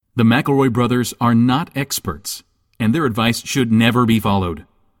The McElroy brothers are not experts, and their advice should never be followed.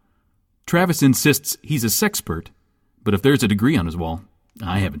 Travis insists he's a sexpert, but if there's a degree on his wall,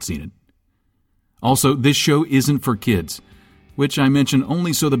 I haven't seen it. Also, this show isn't for kids, which I mention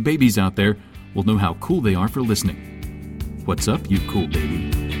only so the babies out there will know how cool they are for listening. What's up, you cool baby?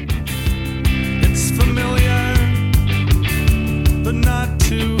 It's familiar, but not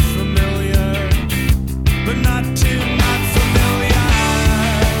too familiar, but not too not familiar.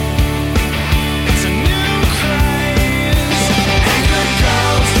 It's a new craze. Hey, good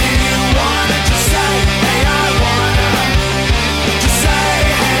girls, do you wanna just say, hey, I wanna? Just say,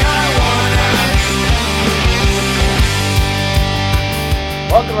 hey, I wanna.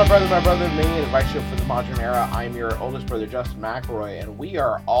 Welcome, my brother, me, an advice show for the modern era. I'm your oldest brother, Justin McElroy, and we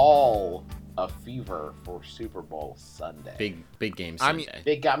are all a fever for Super Bowl Sunday. Big game Sunday.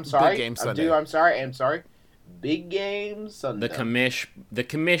 I'm sorry. Big game Sunday. I'm sorry. Big game Sunday. The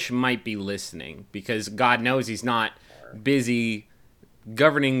commish might be listening because God knows he's not busy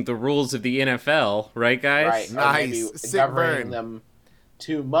governing the rules of the NFL, right, guys? Right. Nice. Governing them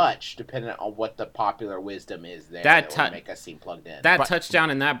too much, depending on what the popular wisdom is there. That will make us seem plugged in. That touchdown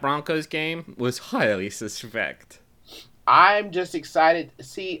in that Broncos game was highly suspect. I'm just excited.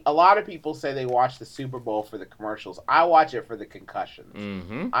 See, a lot of people say they watch the Super Bowl for the commercials. I watch it for the concussions.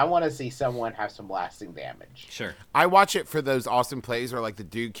 Mm-hmm. I want to see someone have some lasting damage. Sure. I watch it for those awesome plays where, like, the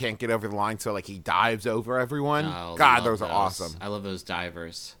dude can't get over the line, so, like, he dives over everyone. Oh, God, those are awesome. I love those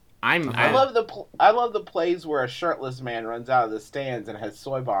divers. I love the plays where a shirtless man runs out of the stands and has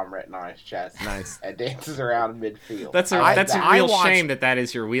soy bomb written on his chest. Nice. And dances around midfield. That's a real shame that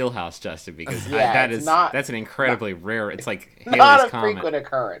is your wheelhouse, Justin, because that's an incredibly rare. It's like Haley's not a comment. frequent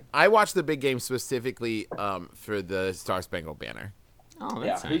occurrence. I watch the big game specifically for the Star Spangled Banner. Oh,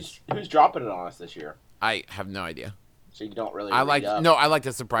 that's nice. Who's dropping it on us this year? I have no idea. So you don't really. I like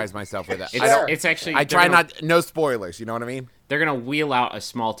to surprise myself with it. It's actually. I try no spoilers. You know what I mean? They're gonna wheel out a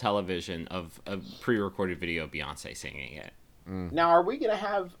small television of a pre-recorded video of Beyonce singing it. Now, are we gonna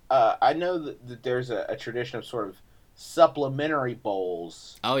have? I know that there's a tradition of sort of supplementary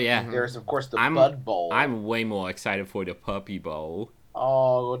bowls. Oh yeah. There's of course the Bud Bowl. I'm way more excited for the Puppy Bowl.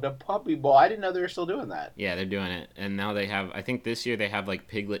 Oh, the Puppy Bowl! I didn't know they were still doing that. Yeah, they're doing it, and now they have. I think this year they have like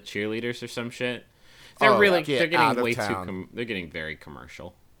Piglet cheerleaders or some shit. They're getting way too. They're getting very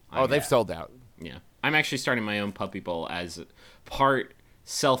commercial. They've sold out. Yeah, I'm actually starting my own Puppy Bowl as part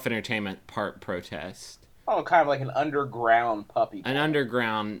self-entertainment, part protest. Oh, kind of like an underground puppy bowl. An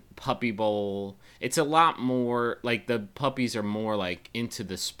underground puppy bowl. It's a lot more, like, the puppies are more, like, into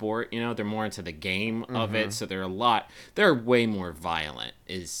the sport, you know? They're more into the game of it, so they're way more violent.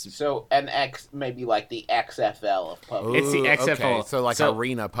 So, maybe like the XFL of puppies. It's the XFL. Okay. So,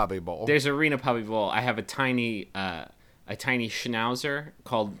 arena puppy bowl. There's arena puppy bowl. I have a tiny schnauzer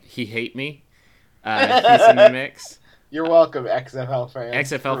called He Hate Me. He's in the mix. You're welcome, XFL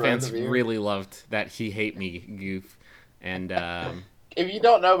fans. XFL fans really loved that He Hate Me goof. And if you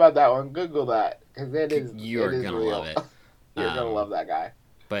don't know about that one, Google that. Because you're going to love it. You're going to love that guy.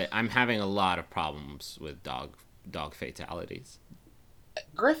 But I'm having a lot of problems with dog fatalities.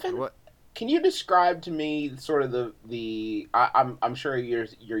 Griffin, what? Can you describe to me sort of the I'm sure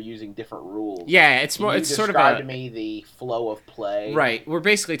you're using different rules. Yeah, it's sort of describe to me the flow of play. Right. We're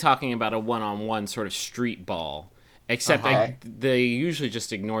basically talking about a one-on-one sort of street ball. Except they usually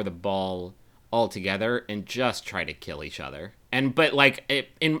just ignore the ball altogether and just try to kill each other.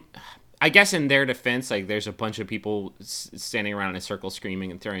 I guess in their defense, like, there's a bunch of people standing around in a circle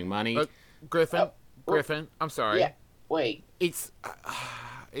screaming and throwing money. Griffin, I'm sorry. Yeah. Wait. It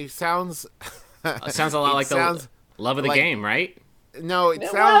sounds. It sounds a lot like the love of the game, right? No, it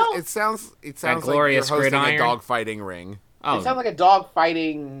sounds like glorious you're hosting gridiron. a dog fighting ring. Oh. It sounds like a dog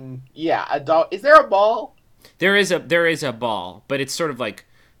fighting. Yeah, a dog. Is there a ball? There is a ball, but it's sort of like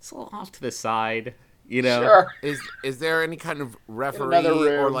it's a little off to the side, you know. Sure. Is there any kind of referee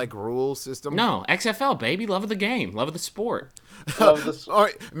or like rule system? No, XFL baby, love of the game, love of the sport.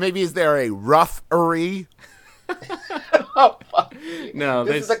 Or maybe is there a referee? Oh, fuck. No,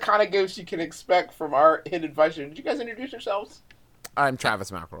 this is the kind of ghost you can expect from our hidden advice. Did you guys introduce yourselves? I'm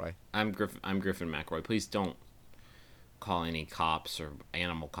Travis McElroy. I'm Griffin McElroy. Please don't call any cops or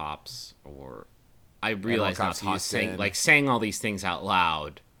animal cops or. I realize not to saying all these things out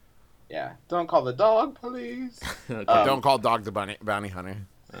loud. Yeah, don't call the dog police. Okay. Don't call Dog the bounty hunter.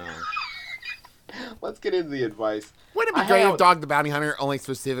 Let's get into the advice. Wouldn't it be great if Dog the bounty hunter only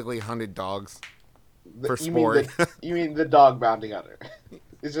specifically hunted dogs for sport? You mean the dog bounty hunter?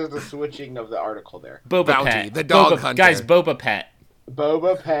 It's just a switching of the article there. Boba Bounty, Pet, the dog hunter. Guys, Boba Pet.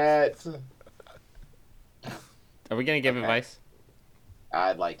 Boba Pet. Are we gonna give advice?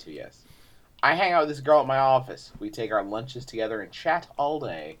 I'd like to, yes. I hang out with this girl at my office. We take our lunches together and chat all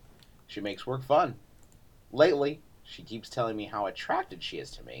day. She makes work fun. Lately, she keeps telling me how attracted she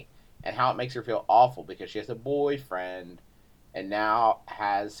is to me and how it makes her feel awful because she has a boyfriend and now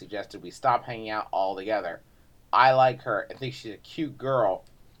has suggested we stop hanging out altogether. I like her and think she's a cute girl,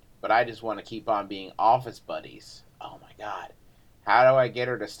 but I just want to keep on being office buddies. Oh my god. How do I get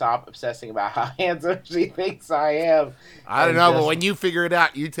her to stop obsessing about how handsome she thinks I am? I don't and know, just- but when you figure it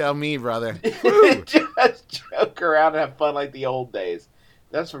out, you tell me, brother. just joke around and have fun like the old days.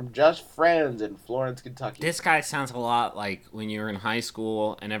 That's from Just Friends in Florence, Kentucky. This guy sounds a lot like when you were in high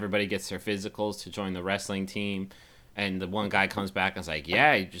school and everybody gets their physicals to join the wrestling team, and the one guy comes back and is like,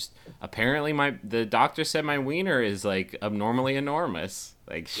 "Yeah, apparently the doctor said my wiener is like abnormally enormous."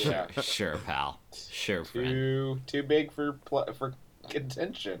 Like, sure, Yeah. sure, pal, sure, friend. Too big for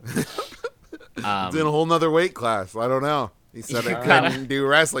contention. It's in a whole nother weight class. I don't know. He said You I gotta- couldn't do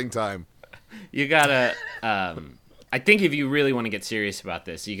wrestling time. You gotta. I think if you really want to get serious about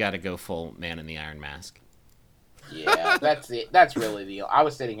this, you gotta go full Man in the Iron Mask. Yeah, that's it. That's really the. I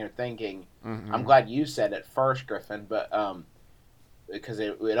was sitting here thinking. I'm glad you said it first, Griffin, but because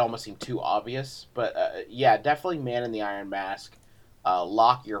it almost seemed too obvious. But yeah, definitely Man in the Iron Mask.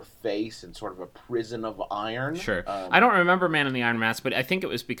 Lock your face in sort of a prison of iron. Sure. I don't remember Man in the Iron Mask, but I think it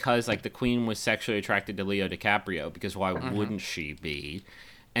was because like the Queen was sexually attracted to Leo DiCaprio, because why wouldn't she be?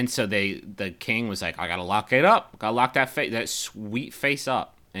 And so the king was like, I gotta lock it up. Gotta lock that sweet face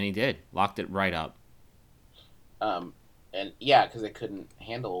up. And he did. Locked it right up. And yeah, because they couldn't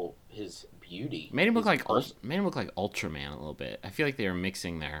handle his beauty. Made him look his like Ultraman a little bit. I feel like they were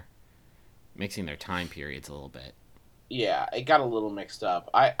mixing their time periods a little bit. Yeah, it got a little mixed up.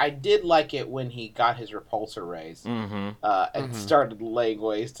 I did like it when he got his repulsor raised and started laying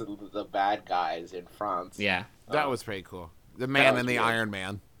waste to the bad guys in France. Yeah. That was pretty cool. The man was and the good. Iron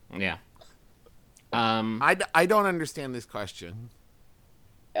Man. Yeah. I don't understand this question.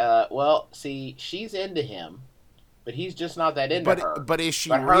 Well, see, she's into him, but he's just not that into her. But is she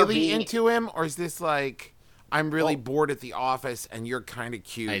But her really being- into him, or is this like, I'm really bored at the office and you're kind of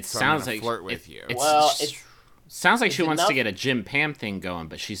cute, It so sounds I'm gonna like flirt with you? Well, sounds like she it's wants to enough- get a Jim Pam thing going,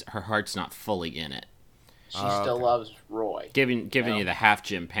 but her heart's not fully in it. she still loves Roy. Giving Yeah. you the half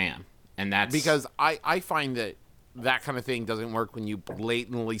Jim Pam, and that's Because I find that kind of thing doesn't work when you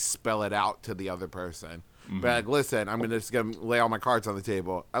blatantly spell it out to the other person. But like, listen, I'm just gonna lay all my cards on the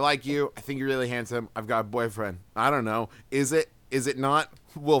table. I like you. I think you're really handsome. I've got a boyfriend. I don't know. Is it? Is it not?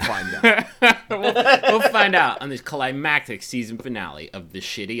 We'll find out. we'll find out on this climactic season finale of The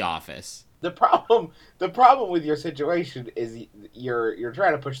Shitty Office. The problem with your situation is you're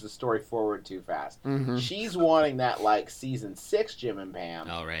trying to push the story forward too fast. She's wanting that like season 6 Jim and Pam.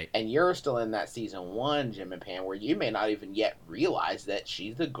 All right. And you're still in that season 1 Jim and Pam where you may not even yet realize that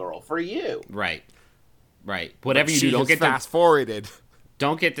she's the girl for you. Right. Whatever you She do, don't has get fast forwarded.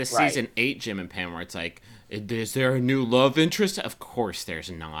 Don't get to season 8 Jim and Pam where it's like, is there a new love interest? Of course there's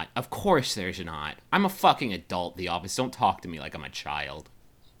not. I'm a fucking adult, The Office. Don't talk to me like I'm a child.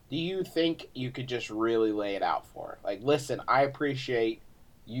 Do you think you could just really lay it out for her? Like, listen, I appreciate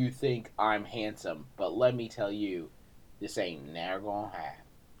you think I'm handsome, but let me tell you, this ain't never gonna happen.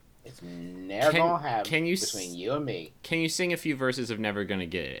 It's never gonna happen between you and me. Can you sing a few verses of Never Gonna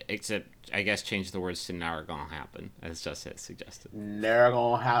Get It? Except, I guess, change the words to Never Gonna Happen, as just it suggested. Never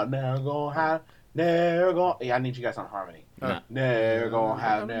gonna happen, never gonna happen, never gonna... Yeah, I need you guys on harmony. No. Never gonna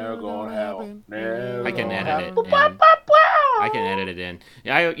happen, never gonna happen, never I can gonna edit happen. it in. I can edit it in.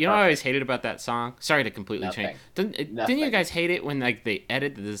 Yeah, what I always hated about that song? Sorry to completely change. Didn't you Nothing. guys hate it when like they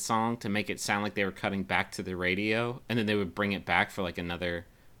edited the song to make it sound like they were cutting back to the radio, and then they would bring it back for like another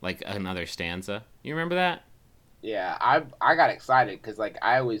stanza? You remember that? Yeah, I got excited because like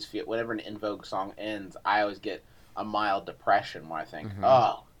I always feel whenever an In Vogue song ends, I always get a mild depression where I think,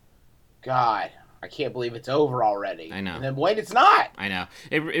 oh, God, I can't believe it's over already. I know. And then wait, it's not. I know.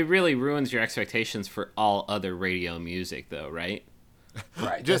 It really ruins your expectations for all other radio music, though, right?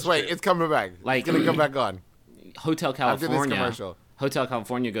 Right. Just that's wait. true. It's coming back. Like- It's gonna come back on. Hotel After this California. commercial. Hotel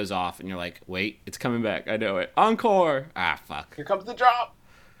California goes off, and you're like, wait, it's coming back. I know it. Encore. Ah, fuck. Here comes the drop.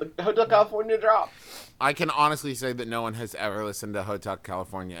 The Hotel California drop. I can honestly say that no one has ever listened to Hotel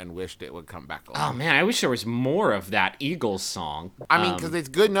California and wished it would come back Oh along. man, I wish there was more of that Eagles song. I mean, because it's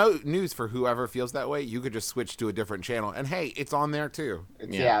good news for whoever feels that way. You could just switch to a different channel, and hey, it's on there too.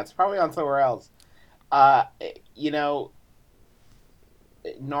 Yeah, it's probably on somewhere else. You know,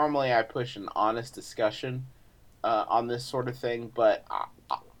 normally I push an honest discussion on this sort of thing, but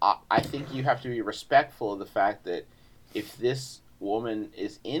I think you have to be respectful of the fact that if this woman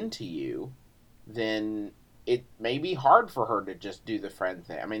is into you, then it may be hard for her to just do the friend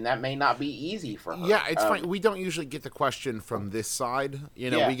thing. I mean, that may not be easy for her. Yeah, it's fine. We don't usually get the question from this side.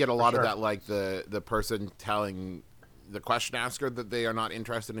 Yeah, we get a for lot sure. of that, like the person telling the question asker that they are not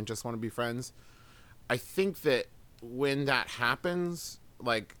interested and just want to be friends. I think that when that happens,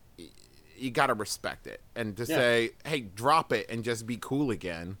 like, you got to respect it and to say, hey, drop it and just be cool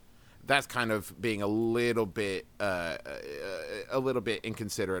again. That's kind of being a little bit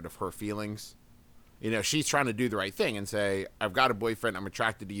inconsiderate of her feelings. She's trying to do the right thing and say, I've got a boyfriend, I'm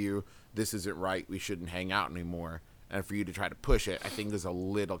attracted to you, this isn't right, we shouldn't hang out anymore. And for you to try to push it, I think is a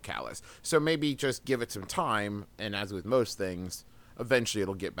little callous. So maybe just give it some time, and as with most things, eventually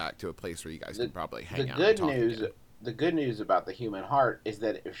it'll get back to a place where you guys can probably hang out and talk again. The good news about the human heart is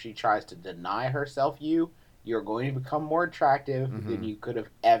that if she tries to deny herself you're going to become more attractive than you could have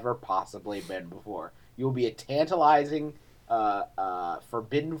ever possibly been before. You'll be a tantalizing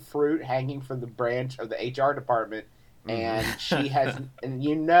forbidden fruit hanging from the branch of the HR department, and she has, and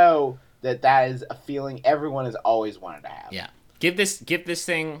that is a feeling everyone has always wanted to have. Yeah. Give this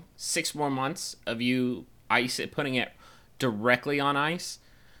thing 6 more months of you putting it directly on ice,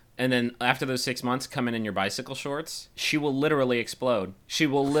 and then after those 6 months, come in your bicycle shorts. She will literally explode. She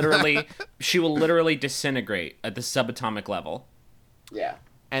will literally disintegrate at the subatomic level. Yeah.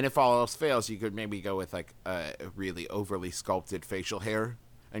 And if all else fails, you could maybe go with like a really overly sculpted facial hair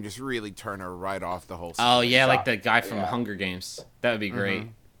and just really turn her right off the whole scene. Oh yeah, like the guy from Hunger Games. That would be great.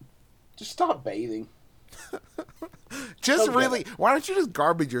 Just stop bathing. Just really, why don't you just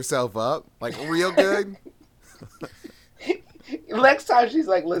garbage yourself up? Like real good? Next time she's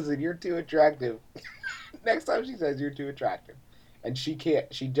like, listen, you're too attractive. Next time she says you're too attractive. And she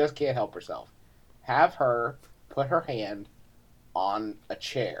just can't help herself. Have her put her hand on a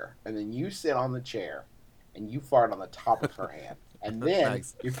chair, and then you sit on the chair, and you fart on the top of her hand. And then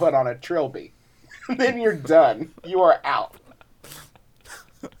Nice. you put on a trilby. Then you're done. You are out.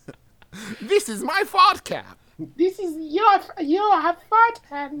 This is my fart cap. This is your fart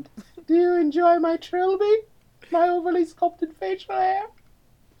hand. Do you enjoy my trilby? My overly sculpted facial hair?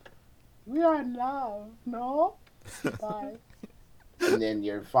 We are in love, no? Bye. And then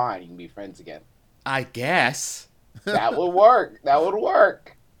you're fine. You can be friends again. I guess. That would work. That would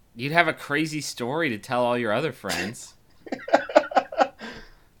work. You'd have a crazy story to tell all your other friends.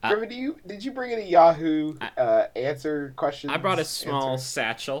 Griffin, did you bring any Yahoo answer questions? I brought a small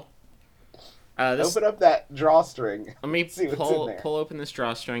satchel. Open up that drawstring. Let me See what's in there. pull open this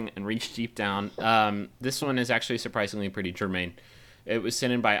drawstring and reach deep down. This one is actually surprisingly pretty germane. It was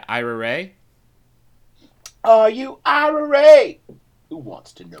sent in by Ira Ray. Oh, you Ira Ray! Who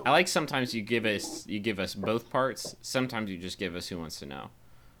wants to know? I like sometimes you give us both parts. Sometimes you just give us Who Wants to Know.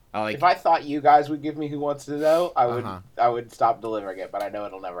 If I thought you guys would give me Who Wants to Know, I would stop delivering it, but I know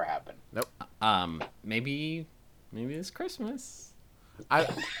it'll never happen. Nope. Maybe this Christmas.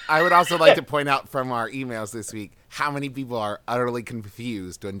 I would also like to point out from our emails this week how many people are utterly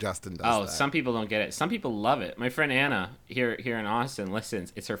confused when Justin does that. Some people don't get it. Some people love it. My friend Anna here in Austin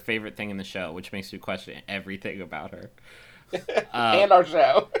listens. It's her favorite thing in the show, which makes me question everything about her. And our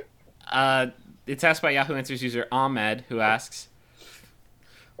show. It's asked by Yahoo Answers user Ahmed, who asks,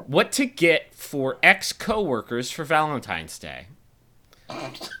 what to get for ex-coworkers for Valentine's Day?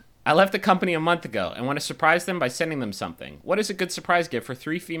 I left the company a month ago and want to surprise them by sending them something. What is a good surprise gift for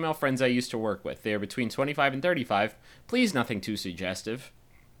 3 female friends I used to work with? They are between 25 and 35. Please, nothing too suggestive.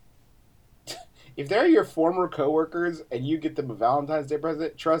 If they're your former coworkers and you get them a Valentine's Day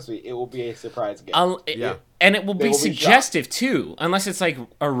present, trust me, it will be a surprise gift. Yeah. And it will They be will be suggestive, too. Unless it's like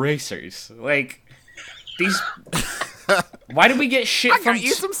erasers. Like, these... Why did we get shit I from... got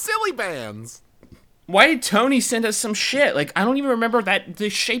you some silly bands. Why did Tony send us some shit? Like, I don't even remember the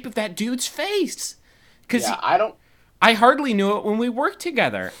shape of that dude's face. Because I hardly knew it when we worked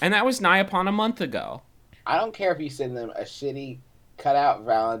together. And that was nigh upon a month ago. I don't care if you send them a shitty cutout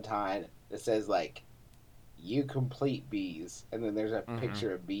Valentine that says, like, you complete bees, and then there's a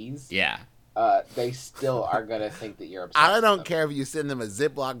picture of bees. Yeah. They still are going to think that you're obsessed I with don't them. care if you send them a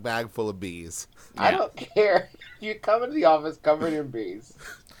Ziploc bag full of bees. Yeah. I don't care. You come into the office covered in bees.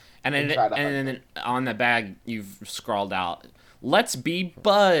 And then, try to hug and then on the bag, you've scrawled out, let's be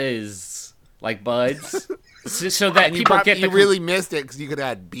buzz. Like buds. so that And people get you the... really missed it because you could have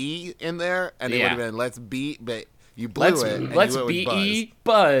had B in there, and it would have been let's be, but you blew it. And Let's you went with be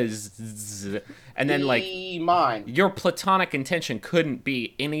buzz. And then, like, Be mine. your platonic intention couldn't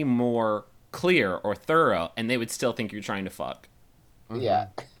be any more clear or thorough, and they would still think you're trying to fuck. Yeah.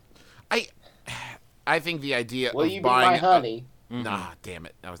 I think the idea Will of you be buying my honey? Nah, damn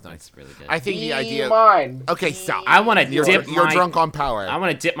it, that was nice. That's really good. I think the idea. Mine. Okay, stop. I want to You're dip my. drunk on power. I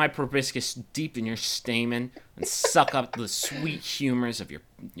want to dip my proboscis deep in your stamen and suck up the sweet humors of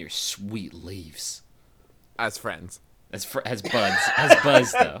your sweet leaves. As friends. As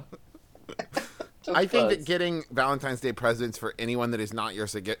buds though. I think that getting Valentine's Day presents for anyone that is not your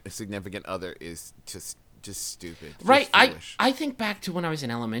significant other is just stupid. Just Right. foolish. I think back to when I was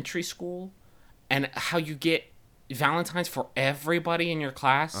in elementary school and how you get Valentine's for everybody in your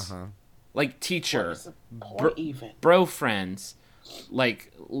class. Like teacher, bro friends,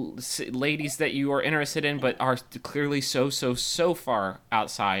 like ladies that you are interested in but are clearly so far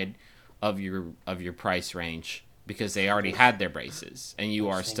outside of your price range because they already had their braces and you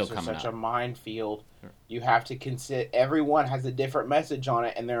are still coming such up. a minefield. You have to consider everyone has a different message on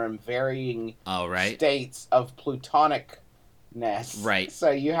it, and they're in varying states of plutonicness. Right. So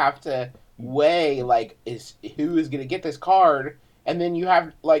you have to weigh like who is going to get this card, and then you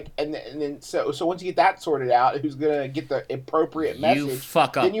have like and then so once you get that sorted out, who's going to get the appropriate message? You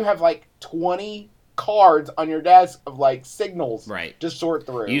fuck up. Then you have like 20 cards on your desk of like signals. Right. To sort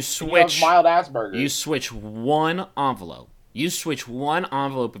through. You And switch have mild Asperger's. You switch one envelope. You switch one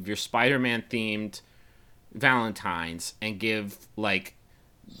envelope of your Spider-Man themed Valentine's and give like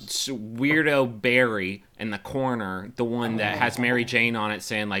weirdo Barry in the corner the one that has Mary Jane on it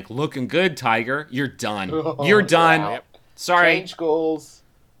saying like looking good, Tiger. You're done. You're done. Wow. Sorry. Change schools.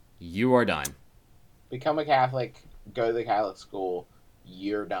 You are done. Become a Catholic. Go to the Catholic school.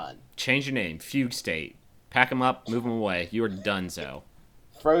 You're done. Change your name. Fugue state. Pack them up. Move them away. You are donezo.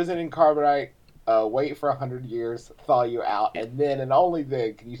 Frozen in carbonite. Wait for 100 years. Thaw you out, and then and only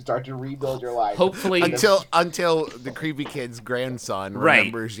then can you start to rebuild your life. Hopefully, until the creepy kid's grandson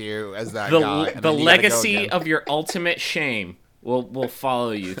remembers you as that guy. And the then you gotta go legacy again. of your ultimate shame will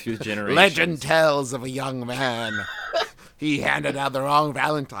follow you through generations. Legend tells of a young man. He handed out the wrong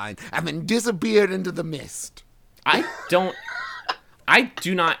Valentine and then disappeared into the mist. I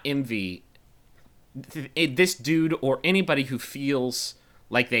do not envy this dude or anybody who feels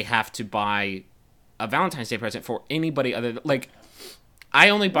like they have to buy a Valentine's Day present for anybody other than, like, I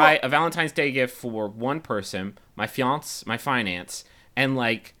only buy a Valentine's Day gift for one person, my fiance, my finance, and,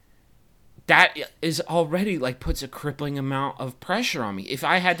 like, that is already, like, puts a crippling amount of pressure on me. If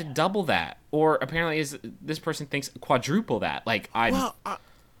I had to double that, or apparently this person thinks quadruple that, like, I'm... Well,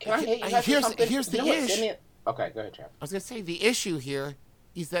 Can I hit you guys with something? here's the You know what, issue. Sydney- Okay, go ahead, Trav. I was going to say, the issue here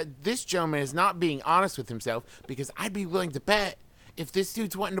is that this gentleman is not being honest with himself, because I'd be willing to bet if this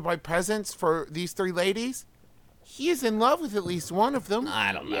dude's wanting to buy presents for these three ladies, he is in love with at least one of them.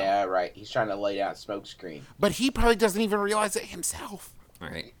 I don't know. Yeah, right. He's trying to lay down a smoke screen. But he probably doesn't even realize it himself. All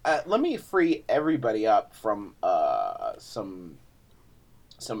right. Let me free everybody up from some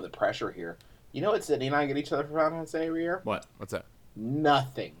of the pressure here. You know what Sydney and I get each other for Valentine's Day every year? What? What's that?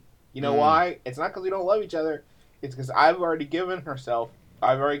 Nothing. You know why? It's not because we don't love each other. It's because I've already given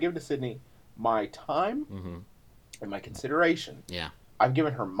to Sydney my time and my consideration. Yeah. I've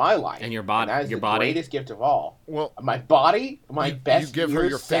given her my life. And your body. And that is Your the body. greatest gift of all. Well, My body, my best. you give her years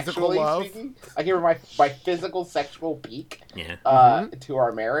your physical sexually love? speaking. I give her my physical sexual peak Yeah. to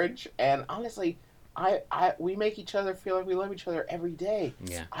our marriage, and honestly, we make each other feel like we love each other every day.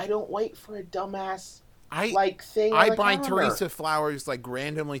 Yeah. I don't wait for a dumbass thing. I on the buy calendar. Teresa flowers like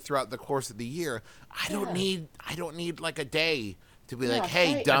randomly throughout the course of the year. I don't need like a day to be like,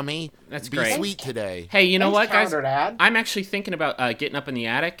 hey, right. dummy, That's be great. sweet today. Hey, you know Thanks, what, guys? calendar dad. I'm actually thinking about getting up in the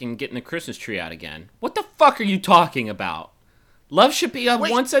attic and getting the Christmas tree out again. What the fuck are you talking about? Love should be a Wait,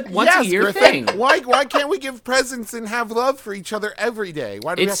 once a yes, year Griffin. thing. Why can't we give presents and have love for each other every day?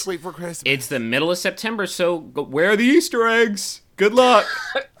 Why do we have to wait for Christmas? It's the middle of September, so where are the Easter eggs? Good luck.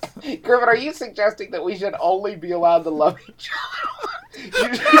 Griffin, are you suggesting that we should only be allowed to love each other?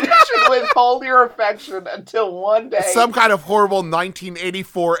 You should withhold your affection until one day. Some kind of horrible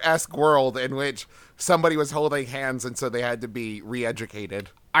 1984-esque world in which somebody was holding hands and so they had to be re-educated.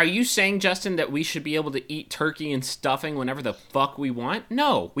 Are you saying, Justin, that we should be able to eat turkey and stuffing whenever the fuck we want?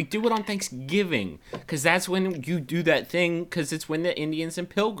 No, we do it on Thanksgiving, because that's when you do that thing, because it's when the Indians and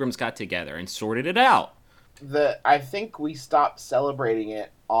Pilgrims got together and sorted it out. I think we stopped celebrating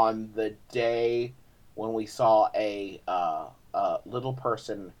it on the day when we saw a little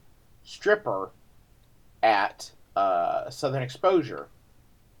person stripper at Southern Exposure,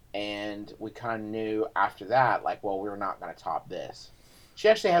 and we kind of knew after that, like, well, we're not going to top this. She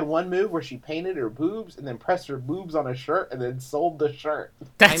actually had one move where she painted her boobs and then pressed her boobs on a shirt and then sold the shirt.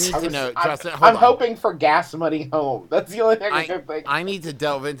 That's I need to know, Justin, hold I'm on. hoping for gas money home. That's the only thing I can think. I need to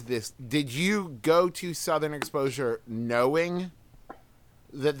delve into this. Did you go to Southern Exposure knowing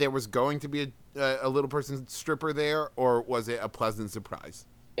that there was going to be a little person stripper there, or was it a pleasant surprise?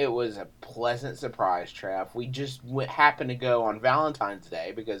 It was a pleasant surprise, Trav. We just happened to go on Valentine's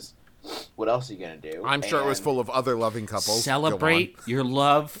Day because what else are you going to do? I'm sure it was full of other loving couples. Celebrate your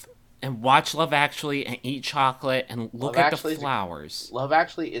love and watch Love Actually and eat chocolate and look at the flowers. Love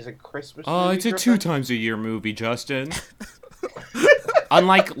Actually is a Christmas movie. Oh, it's a 2 times a year movie, Justin.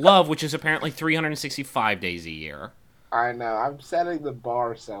 Unlike Love, which is apparently 365 days a year. I know. I'm setting the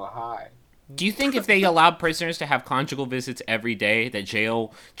bar so high. Do you think if they allowed prisoners to have conjugal visits every day, that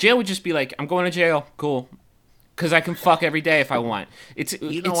jail would just be like, I'm going to jail, cool, because I can fuck every day if I want? It's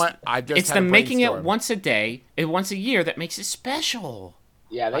what? It's them making it once a day and once a year that makes it special.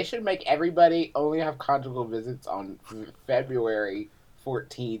 Yeah, they should make everybody only have conjugal visits on February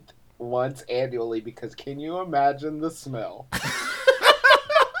 14th once annually, because can you imagine the smell?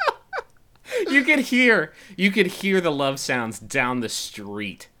 You could hear the love sounds down the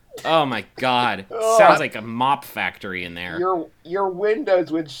street. Oh my god. Sounds like a mop factory in there. Your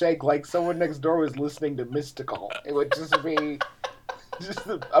windows would shake like someone next door was listening to Mystical. It would just be just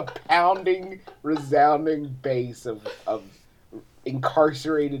a pounding, resounding bass of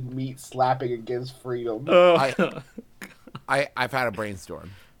incarcerated meat slapping against freedom. I've had a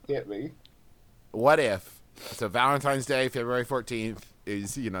brainstorm. Hit me. What if, so Valentine's Day, February 14th,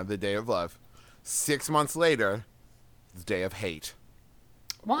 is, the day of love. 6 months later, the day of hate.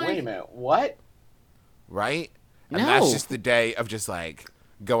 Why? Wait a minute, what? Right? And No. that's just the day of just,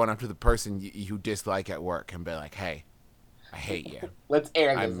 going up to the person you dislike at work and be like, hey, I hate you. Let's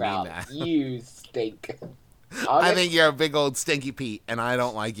air I this mean out. that. You stink. I think you're a big old stinky Pete, and I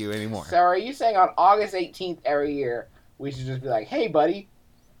don't like you anymore. So are you saying on August 18th every year, we should just be like, hey, buddy,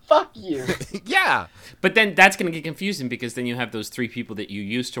 fuck you. Yeah. But then that's going to get confusing, because then you have those 3 people that you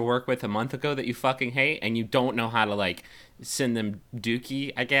used to work with a month ago that you fucking hate, and you don't know how to send them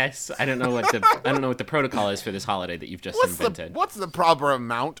dookie, I guess. I don't know what the protocol is for this holiday that you've just invented. What's the proper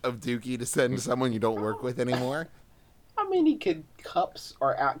amount of dookie to send to someone you don't work with anymore? How many cups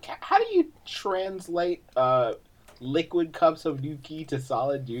are out? How do you translate liquid cups of dookie to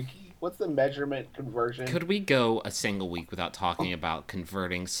solid dookie? What's the measurement conversion? Could we go a single week without talking about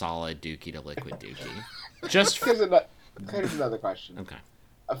converting solid dookie to liquid dookie? Here's another question. Okay.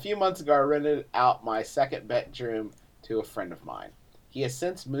 A few months ago, I rented out my second bedroom to a friend of mine. He has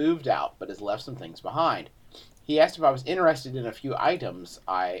since moved out, but has left some things behind. He asked if I was interested in a few items.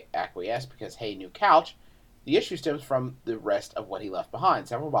 I acquiesced because, hey, new couch. The issue stems from the rest of what he left behind.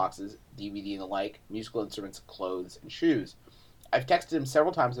 Several boxes, DVD and the like, musical instruments, clothes, and shoes. I've texted him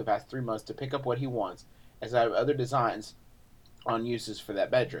several times in the past 3 months to pick up what he wants, as I have other designs on uses for that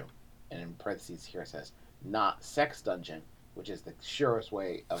bedroom. And in parentheses here it says, not sex dungeon, which is the surest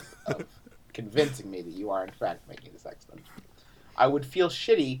way of convincing me that you are in fact making the sex dungeon. I would feel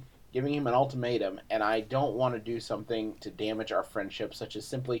shitty giving him an ultimatum, and I don't want to do something to damage our friendship, such as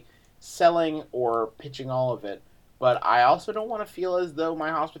simply selling or pitching all of it, but I also don't want to feel as though my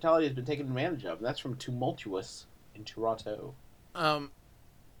hospitality has been taken advantage of, and that's from Tumultuous in Toronto.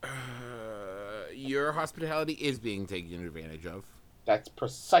 Your hospitality is being taken advantage of. That's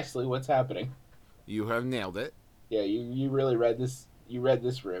precisely what's happening. You have nailed it. Yeah, you really read this. You read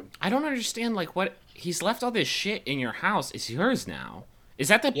this room. I don't understand, what he's left all this shit in your house. It's yours now. Is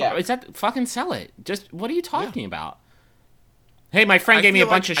that fucking sell it? Just what are you talking about? Hey, my friend gave me a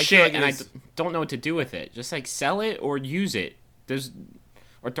bunch of shit, and I don't know what to do with it. Just sell it or use it.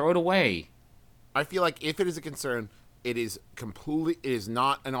 Or throw it away. I feel like if it is a concern, it is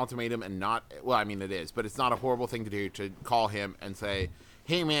not an ultimatum, and not, well, I mean it is, but it's not a horrible thing to do to call him and say,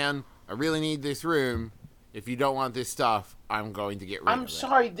 hey man, I really need this room. If you don't want this stuff, I'm going to get rid of it. I'm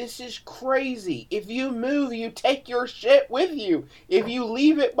sorry, this is crazy. If you move, you take your shit with you. If you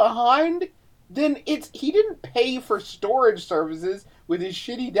leave it behind, then he didn't pay for storage services with his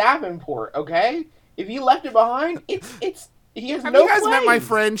shitty Davenport, okay? If he left it behind, he has Have no you guys met claim. my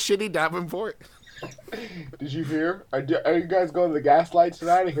friend Shitty Davenport? Did you hear? Are you guys going to the Gaslight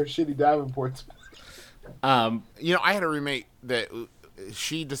tonight? I hear shitty Davenports. I had a roommate that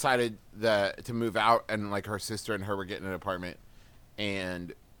she decided to move out, and her sister and her were getting an apartment,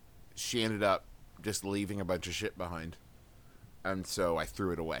 and she ended up just leaving a bunch of shit behind, and so I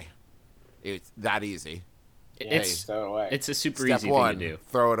threw it away. It's that easy. It's a super Step easy one, thing to do.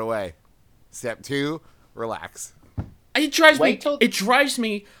 Throw it away. Step 2, relax. It drives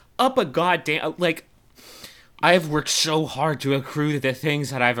me up a goddamn, I have worked so hard to accrue the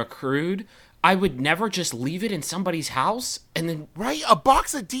things that I've accrued. I would never just leave it in somebody's house and then... Right? A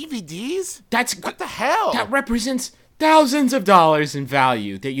box of DVDs? What the hell? That represents thousands of dollars in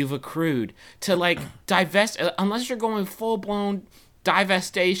value that you've accrued to, divest... Unless you're going full-blown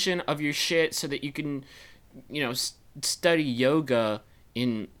divestation of your shit so that you can, study yoga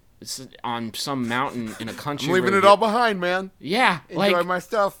on some mountain in a country. I'm leaving it all behind, man. Yeah, Enjoy my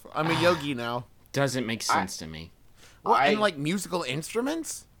stuff. I'm a yogi now. Doesn't make sense to me. What, and like musical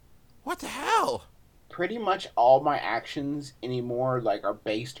instruments? What the hell? Pretty much all my actions anymore are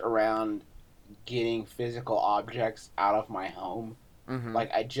based around getting physical objects out of my home. Mm-hmm.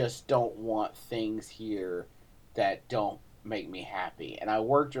 I just don't want things here that don't make me happy. And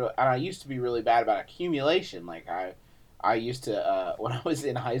I used to be really bad about accumulation. I used to when I was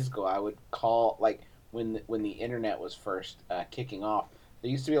in high school, I would call when the internet was first kicking off. There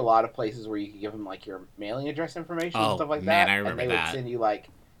used to be a lot of places where you could give them your mailing address information and stuff like that. I remember and they that. would send you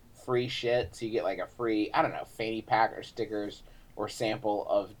free shit, so you get a free, I don't know, fanny pack or stickers or sample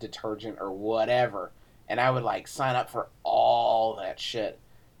of detergent or whatever. And I would sign up for all that shit.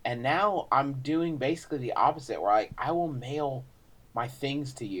 And now I'm doing basically the opposite, where I will mail my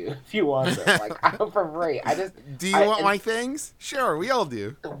things to you if you want them. I'm for free. Do you want my things? Sure, we all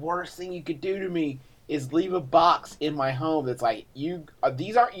do. The worst thing you could do to me is leave a box in my home that's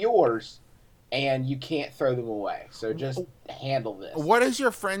these aren't yours, and you can't throw them away. So just handle this. What is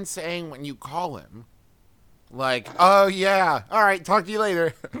your friend saying when you call him? Oh yeah, all right, talk to you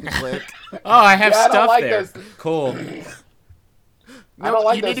later. Click. Oh, I have I don't stuff like there. those. Cool. I don't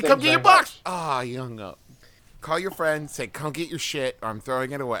like you those need to come things get your very box. Ah, you hung up. Call your friend, say, come get your shit, or I'm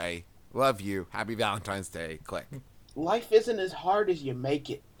throwing it away. Love you. Happy Valentine's Day. Click. Life isn't as hard as you make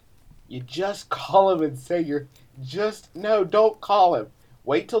it. You just call him and say no, don't call him.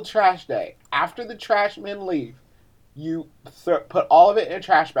 Wait till trash day. After the trash men leave, you put all of it in a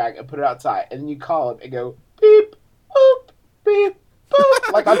trash bag and put it outside. And then you call him and go, beep, boop, beep,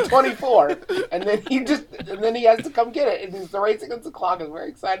 boop. I'm 24. And then he has to come get it. And he's racing against the clock. It's very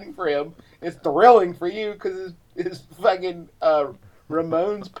exciting for him. It's thrilling for you because his fucking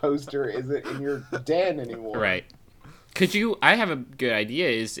Ramones poster isn't in your den anymore. Right. I have a good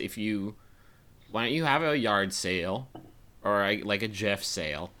idea why don't you have a yard sale or a Jeff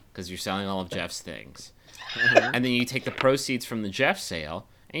sale, because you're selling all of Jeff's things. And then you take the proceeds from the Jeff sale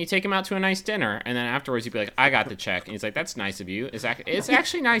and you take him out to a nice dinner, and then afterwards you'd be like, I got the check. And he's like, that's nice of you. It's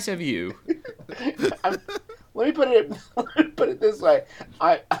actually nice of you. Let me put it this way.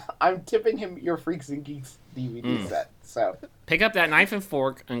 I'm tipping him your Freaks and Geeks DVD set. So pick up that knife and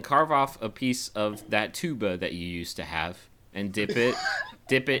fork and carve off a piece of that tuba that you used to have and dip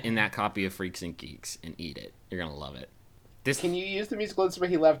it in that copy of Freaks and Geeks and eat it. You're gonna love it. Can you use the musical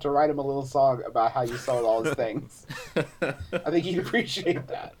instrument he left to write him a little song about how you sold all his things? I think he'd appreciate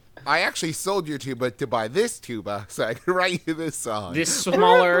that. I actually sold your tuba to buy this tuba so I could write you this song. This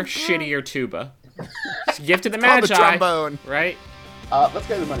smaller, shittier tuba. Gift to the It's called Magi. the trombone. Right? Let's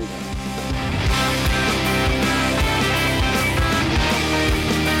go to the money then.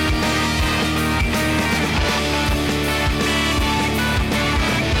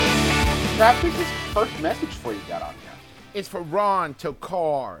 Trav, who's this first message for you got on here? It's for Ron to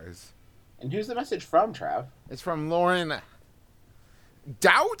Cars. And who's the message from, Trav? It's from Lauren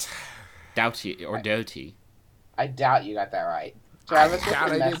Doubt? Doughty or Doty. I doubt you got that right. Travis, what's doubt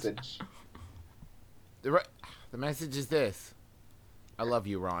the I did. message? The message is this. I love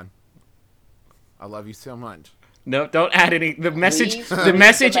you, Ron. I love you so much. No, don't add any. The message. Please The read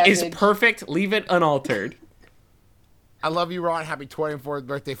message the is message. perfect. Leave it unaltered. I love you, Ron. Happy 24th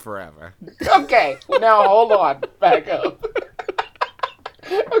birthday forever. Okay, well now hold on. Back up.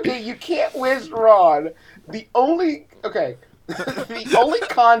 Okay, you can't wish Ron. The only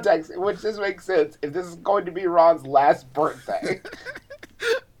context in which this makes sense if this is going to be Ron's last birthday.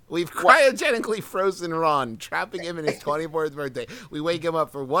 We've cryogenically frozen Ron, trapping him in his 24th birthday. We wake him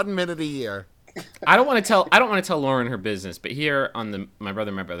up for 1 minute a year. I don't want to tell Lauren her business, but here on the My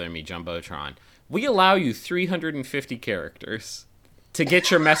Brother and Me Jumbotron, we allow you 350 characters to get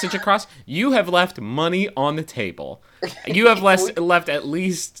your message across. You have left money on the table. You have left at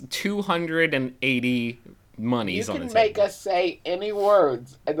least 280 monies You on the can table. make us say any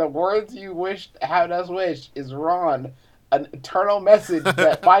words, and the words you wish have us wish is Ron, an eternal message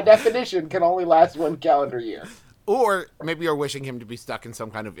that by definition can only last 1 calendar year. Or maybe you're wishing him to be stuck in some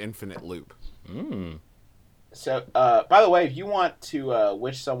kind of infinite loop. So, by the way, if you want to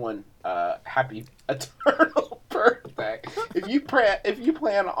wish someone happy eternal birthday, if you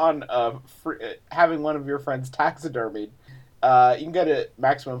plan on having one of your friends taxidermied, you can go to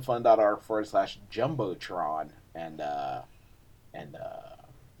maximumfun.org/jumbotron and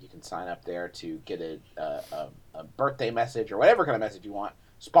you can sign up there to get a birthday message or whatever kind of message you want.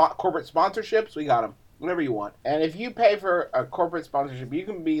 Corporate sponsorships, we got them. Whatever you want. And if you pay for a corporate sponsorship, you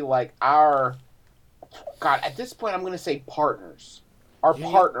can be like our... God, at this point, I'm going to say partners. our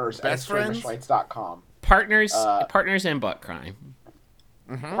partners at best friends? extremerestraints.com. Partners in butt crime.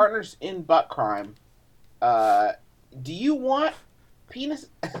 Partners in butt crime. Do you want penis?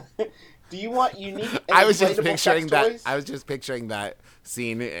 Do you want unique and I was just inflatable picturing sex that. toys? I was just picturing that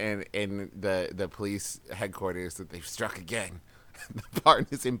scene in the police headquarters that they've struck again. The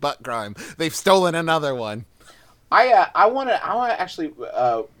partners in butt crime. They've stolen another one. I wanted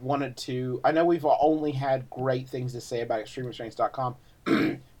to. I know we've only had great things to say about extremerestraints.com.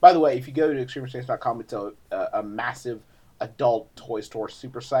 By the way, if you go to extremerestraints.com, it's a massive adult toy store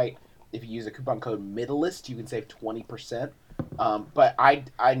super site. If you use a coupon code MIDDLEIST, you can save 20%. But I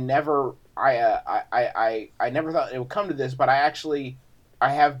never thought it would come to this. But I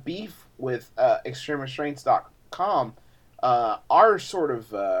have beef with extremerestraints.com. Our sort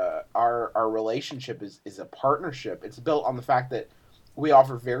of our relationship is a partnership. It's built on the fact that we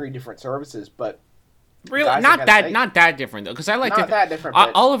offer very different services, but Really, guys, not that different though, because I like not to. that different.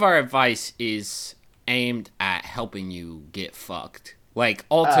 But All of our advice is aimed at helping you get fucked. Like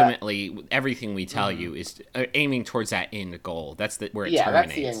ultimately, everything we tell you is aiming towards that end goal. That's where it terminates.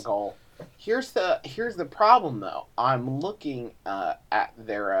 That's the end goal. Here's the problem though. I'm looking at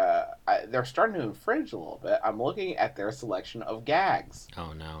their they're starting to infringe a little bit. I'm looking at their selection of gags.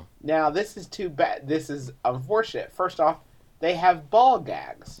 Oh no! Now this is too bad. This is unfortunate. First off, they have ball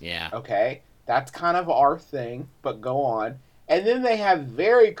gags. Yeah. Okay, that's kind of our thing. But go on. And then they have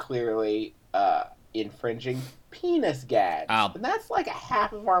very clearly infringing penis gags, and that's like a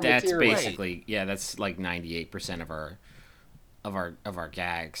half of our that's material. That's basically that's like 98% of our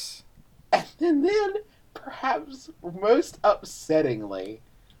gags. And then, perhaps most upsettingly,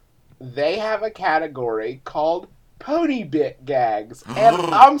 they have a category called pony bit gags. And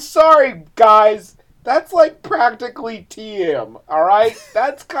I'm sorry, guys, that's like practically TM, alright?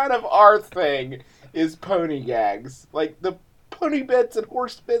 That's kind of our thing, is pony gags. Like, the pony bits and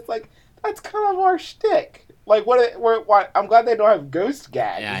horse bits, like, that's kind of our shtick. Like, what I'm glad they don't have ghost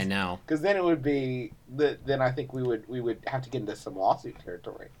gags. Yeah, I know. Because then it would be, then I think we would have to get into some lawsuit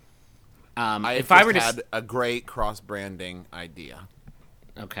territory. If I had a great cross-branding idea.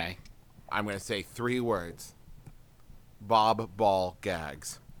 Okay. I'm going to say 3 words. Bob Ball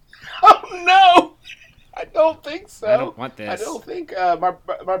Gags. Oh, no! I don't think so. I don't want this. I don't think my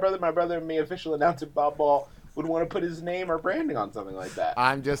brother and me, official announcer Bob Ball, would want to put his name or branding on something like that.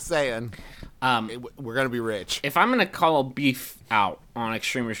 I'm just saying. We're going to be rich. If I'm going to call beef out on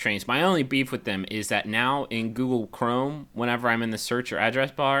Extreme Restraints, my only beef with them is that now in Google Chrome, whenever I'm in the search or address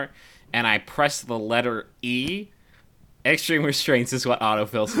bar, and I press the letter E, Extreme Restraints is what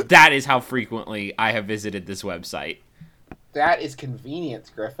autofills. That is how frequently I have visited this website. That is convenience,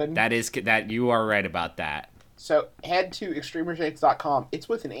 Griffin. That you are right about that. So head to extremerestraints.com. It's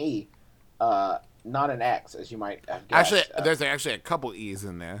with an E, not an X, as you might have guessed. Actually, there's actually a couple E's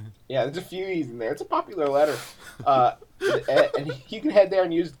in there. Yeah, there's a few E's in there. It's a popular letter. And you can head there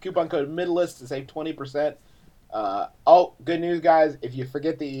and use the coupon code MIDDLEIST to save 20%. Good news, guys. If you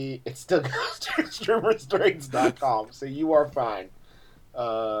forget the E, it still goes to extremerestraints.com, so you are fine.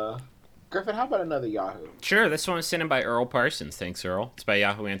 Griffin, how about another Yahoo? Sure, this one was sent in by Earl Parsons. Thanks, Earl. It's by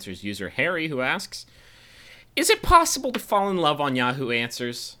Yahoo Answers user Harry, who asks, is it possible to fall in love on Yahoo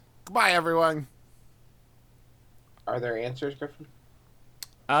Answers? Goodbye, everyone. Are there answers, Griffin?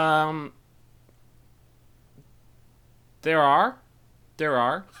 There are.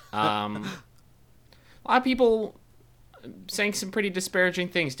 A lot of people saying some pretty disparaging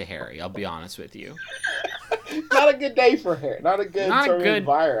things to Harry, I'll be honest with you. Not a good day for Harry. Not a good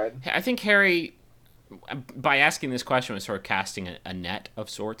environment. I think Harry, by asking this question, was sort of casting a net of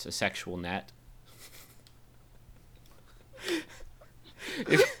sorts, a sexual net.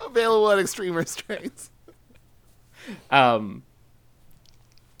 Available at Extreme Restraints. And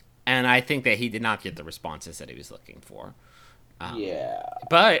I think that he did not get the responses that he was looking for. Yeah.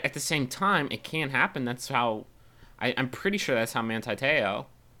 But at the same time, it can happen. That's how... I'm pretty sure that's how Manti Te'o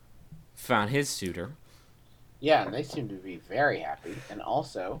found his suitor. Yeah, and they seem to be very happy. And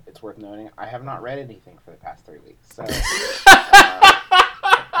also, it's worth noting, I have not read anything for the past 3 weeks. So,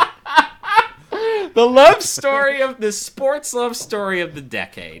 the sports love story of the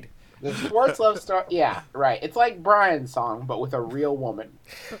decade. the sports love story. Yeah, right. It's like Brian's song, but with a real woman.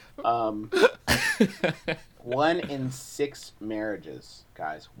 1 in 6 marriages,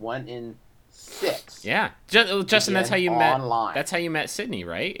 guys. 1 in 6. Yeah, Justin, that's how you online. met. That's how you met Sydney,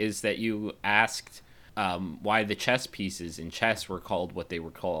 right? Is that you asked why the chess pieces in chess were called what they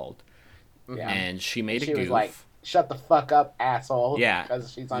were called, and she made a goof. She was like, "Shut the fuck up, asshole!" Yeah,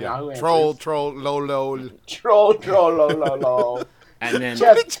 because she's on Yahoo Answers. Troll, lol. Troll, lo. And then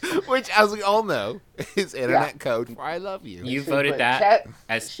which, as we all know, is internet code for I love you. you She voted put that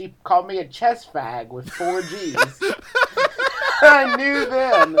as she called me a chess fag with 4 G's. I knew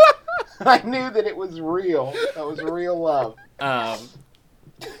then. I knew that it was real. That was real love.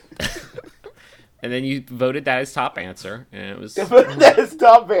 and then you voted that as top answer, and it was That is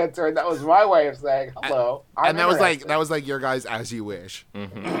top answer, and that was my way of saying hello. And that interested. was like your guys' as you wish.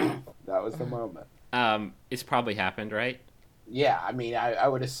 That was the moment. it's probably happened, right? Yeah, I mean, I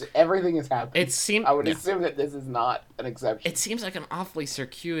would assume everything has happened. It seemed I would assume that this is not an exception. it seems like an awfully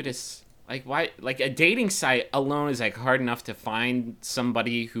circuitous, like, why, like, a dating site alone is like hard enough to find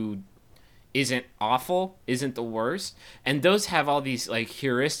somebody who isn't awful, isn't the worst, and those have all these like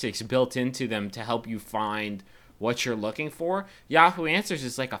heuristics built into them to help you find what you're looking for. Yahoo Answers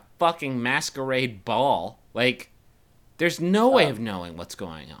is like a fucking masquerade ball. Like, there's no way of knowing what's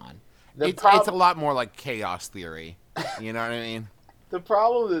going on. It's a lot more like chaos theory. You know what I mean? The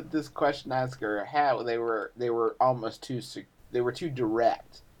problem that this question asker had, they were almost too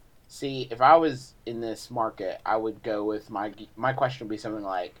direct. See, if I was in this market, I would go with my question would be something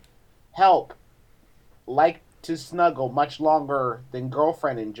like, "Help, like to snuggle much longer than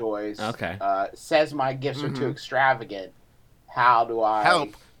girlfriend enjoys. Okay. Says my gifts are too extravagant. How do I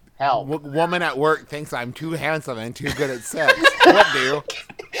Help. Woman at work thinks I'm too handsome and too good at sex. What do?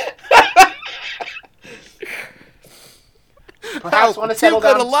 Perhaps want to settle too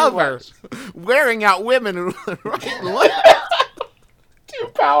good down a lover. much. Wearing out women and Too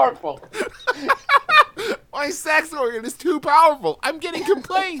powerful. My sex organ is too powerful. I'm getting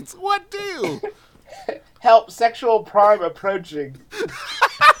complaints. What do? Help, sexual prime approaching.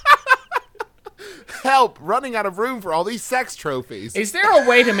 Help, running out of room for all these sex trophies. Is there a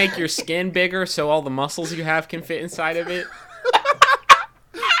way to make your skin bigger so all the muscles you have can fit inside of it?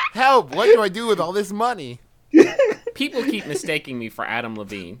 Help, what do I do with all this money? People keep mistaking me for Adam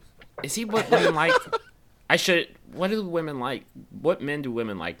Levine. Is he what women like? What do women like? What men do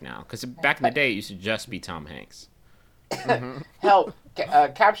women like now? Because back in the day, it used to just be Tom Hanks. Help,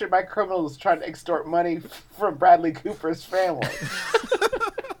 captured by criminals trying to extort money from Bradley Cooper's family.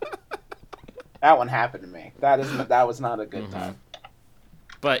 That one happened to me. That was not a good time.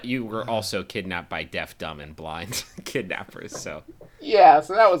 But you were also kidnapped by deaf, dumb, and blind kidnappers, so... Yeah,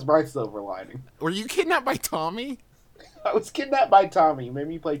 so that was my silver lining. Were you kidnapped by Tommy? I was kidnapped by Tommy. He made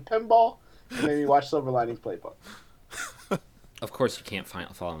me play pinball, and made me watch Silver Linings Playbook. Of course you can't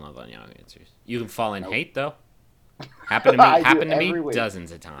fall in love on Yahoo Answers. You can fall in hate, though. Happened to me every week.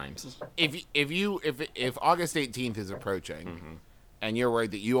 dozens of times. If August 18th is approaching, and you're worried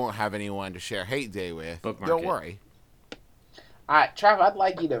that you won't have anyone to share Hate Day with, Bookmark don't it. worry. Trav, I'd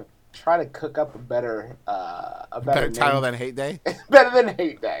like you to try to cook up a better Better title than Hate Day? better than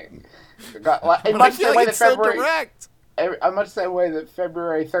Hate Day. In But I much feel the way like that it's so February, direct. in much the same way that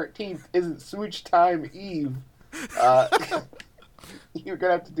February 13th isn't Swooch Time Eve, you're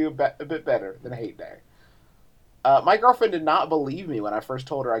gonna have to do a bit better than Hate Day. My girlfriend did not believe me when I first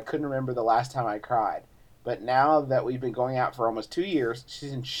told her I couldn't remember the last time I cried. But now that we've been going out for almost 2 years,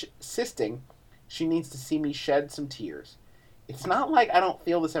 she's insisting she needs to see me shed some tears. It's not like I don't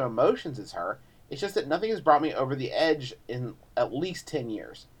feel the same emotions as her. It's just that nothing has brought me over the edge in at least 10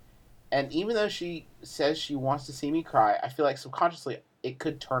 years. And even though she says she wants to see me cry, I feel like subconsciously it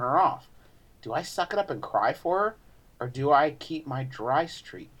could turn her off. Do I suck it up and cry for her? Or do I keep my dry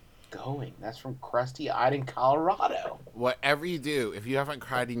streak going? That's from Krusty Eyed in Colorado. Whatever you do, if you haven't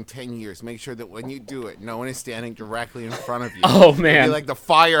cried in 10 years, make sure that when you do it, no one is standing directly in front of you. Oh, It'll man. be like the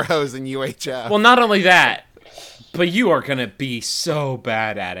fire hose in UHF. Well, not only that, but you are going to be so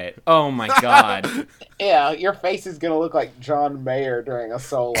bad at it. Oh, my God. Yeah, your face is going to look like John Mayer during a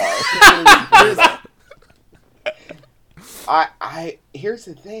solo. Here's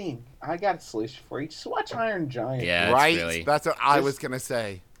the thing. I got a solution for you. Just watch Iron Giant. Yeah, it's right? really... That's what I was going to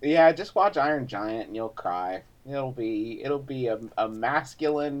say. Yeah, just watch Iron Giant and you'll cry. It'll be a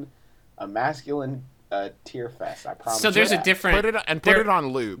masculine tear fest. I promise. So there's you a that. different... Put it on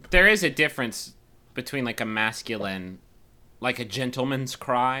loop. There is a difference between, like, a masculine... Like a gentleman's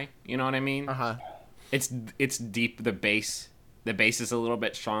cry. You know what I mean? Uh-huh. It's deep. The bass is a little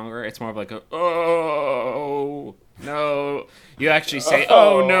bit stronger. It's more of like a, oh, no. You actually say,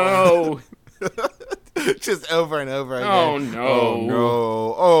 oh, no. Just over and over again. Oh, no. Oh,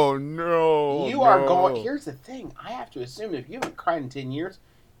 no. Oh, no. You are going. Here's the thing. I have to assume if you haven't cried in 10 years,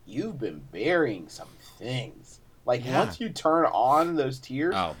 you've been burying some things. Like, Yeah. once you turn on those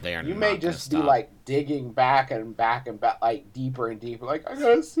tears, Oh, they are you not may gonna just be, stop. like, digging back and back and back, like, deeper and deeper. Like, I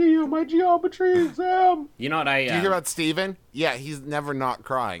gotta see you on my geometry exam. You know what I... Do you hear about Steven? Yeah, he's never not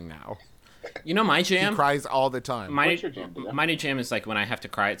crying now. You know my He jam? cries all the time. My, What's your jam, Dino? my new jam is like when I have to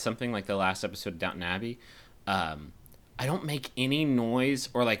cry at something, like the last episode of Downton Abbey. I don't make any noise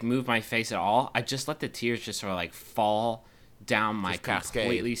or like move my face at all. I just let the tears just sort of like fall down my Just cascade.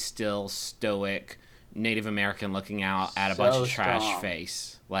 completely still, stoic, Native American looking out at a So bunch of trash strong.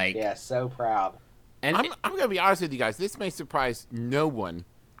 face. Like, Yeah, so proud. and I'm gonna be honest with you guys. This may surprise no one.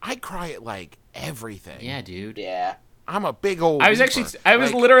 I cry at like everything. yeah, dude. Yeah. I'm a big old. I was weeper. actually, I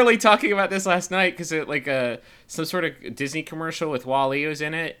was Like, literally talking about this last night because it like some sort of Disney commercial with Wall-E was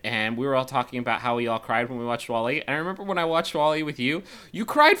in it, and we were all talking about how we all cried when we watched Wall-E. And I remember when I watched Wall-E with you, you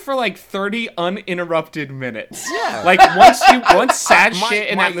cried for like 30 uninterrupted minutes. Yeah. Like once sad My- shit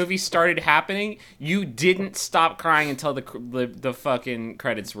in my- that movie started happening, you didn't stop crying until the fucking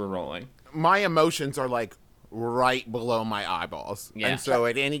credits were rolling. my emotions are like right below my eyeballs. Yeah. And so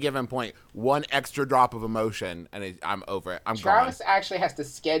at any given point, one extra drop of emotion, and I'm over it. I'm Travis actually has to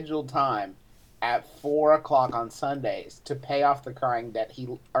schedule time at 4 o'clock on Sundays to pay off the crying debt he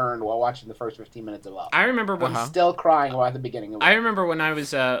earned while watching the first 15 minutes of Up. I remember when Uh-huh. Still crying while at the beginning of I remember when I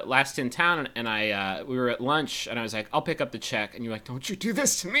was last in town and I we were at lunch and I was like, I'll pick up the check, and you're like, don't you do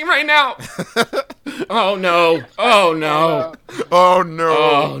this to me right now. Oh no. Oh no. gone. Oh no.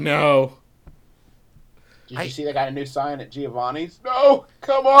 Oh no. Did you see they got a new sign at Giovanni's? No!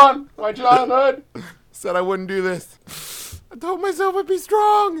 Come on! My childhood! Said I wouldn't do this. I told myself I'd be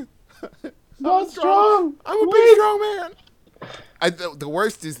strong. Not strong! I'm a big strong man. The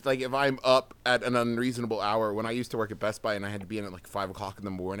worst is like if I'm up at an unreasonable hour. When I used to work at Best Buy and I had to be in at like 5 o'clock in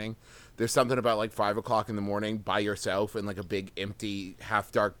the morning, there's something about like 5 o'clock in the morning by yourself in like a big empty half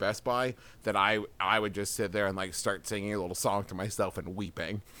dark Best Buy that I would just sit there and like start singing a little song to myself and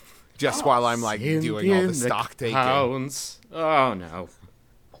weeping, just while I'm like doing all the stock taking. Pounds. Oh no.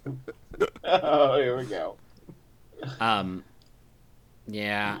 Oh, here we go.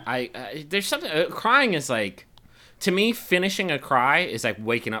 Yeah, I there's something crying is like, to me, finishing a cry is like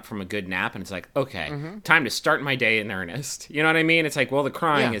waking up from a good nap, and it's like, okay, time to start my day in earnest. You know what I mean? It's like, well, the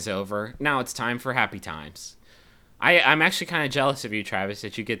crying Yeah. is over. Now it's time for happy times. I'm actually kind of jealous of you, Travis,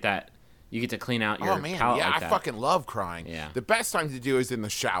 that you get to clean out your Oh man, palate yeah, like I that. fucking love crying. Yeah. The best time to do is in the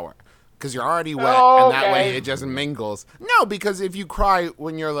shower because you're already wet, Oh, and that way okay. it just mingles. No, because if you cry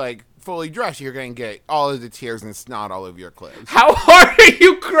when you're like fully dressed, you're gonna get all of the tears and snot all over your clothes. How hard are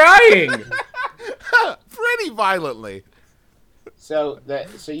you crying? Pretty violently. So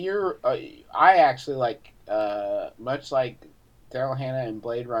you're I actually like much like Daryl Hannah in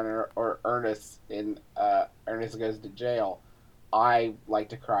Blade Runner or Ernest in Ernest Goes to Jail. I like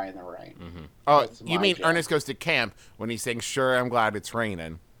to cry in the rain. Oh, That's you my mean jam. Ernest Goes to Camp when he sings "Sure, I'm Glad It's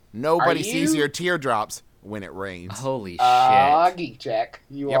Raining." Nobody sees you- your teardrops when it rains. Holy shit. Geek check.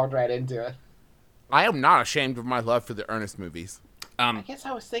 You Yep. walked right into it. I am not ashamed of my love for the Ernest movies. I guess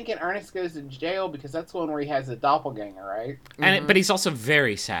I was thinking Ernest Goes to Jail because that's the one where he has a doppelganger, right? But he's also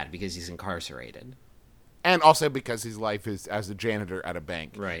very sad because he's incarcerated. And also because his life is as a janitor at a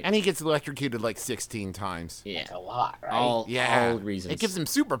bank. Right. And he gets electrocuted like 16 times. Yeah. That's a lot, right? All reasons. It gives him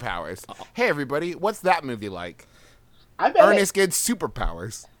superpowers. Hey, everybody, what's that movie like? I bet Ernest gets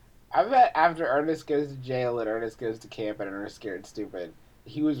superpowers. I bet after Ernest Goes to Jail and Ernest Goes to Camp and Ernest Scared Stupid,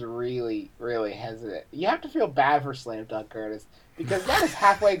 he was really, really hesitant. You have to feel bad for Slam Dunk Ernest because that is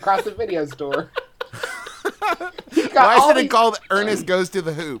halfway across the video store. He got Why all isn't it these- called Ernest Goes to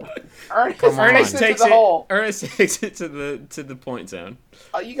the Hoop? Ernest, Come on. Ernest takes the hole. Ernest takes it to the point zone.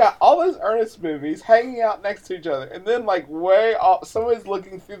 You got all those Ernest movies hanging out next to each other, and then like way off, someone's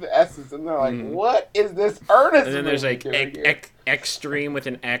looking through the S's, and they're like, "What is this Ernest?" And then there's movie like doing here?" extreme with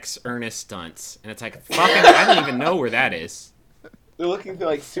an X Ernest stunts, and it's like fucking. I don't even know where that is. They're looking through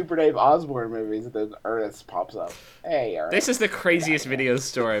like Super Dave Osborne movies, and then Ernest pops up. Hey, Ernest. This is the craziest video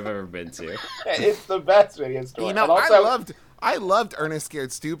store I've ever been to. It's the best video store. You know, And also, I loved Ernest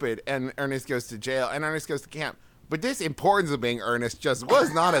Scared Stupid and Ernest Goes to Jail and Ernest Goes to Camp. But this importance of being Ernest just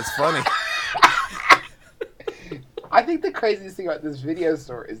was not as funny. I think the craziest thing about this video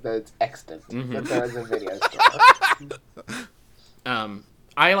store is that it's extant. Mm-hmm. That there is a video store.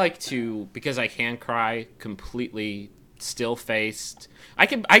 I like to, because I can cry completely still faced. I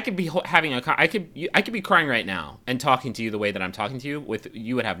could be having I could be crying right now and talking to you the way that I'm talking to you.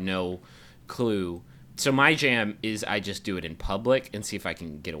 You would have no clue. So my jam is I just do it in public and see if I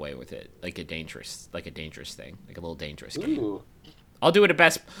can get away with it, like a dangerous thing, like a little dangerous game. Ooh. I'll do it at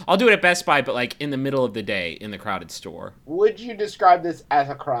Best Buy, but like in the middle of the day in the crowded store. Would you describe this as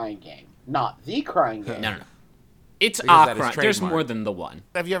a crying game? Not the crying game. No. It's Because that is crying. There's trademarked. more than the one.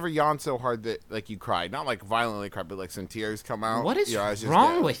 Have you ever yawned so hard that like you cried? Not like violently cried, but like some tears come out. What is Your eyes just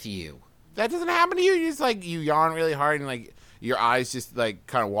wrong get- with you? That doesn't happen to you. You just like you yawn really hard and like your eyes just like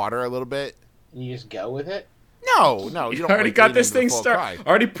kind of water a little bit. And you just go with it? No, you You don't already like, got lean this into the thing full started. cry.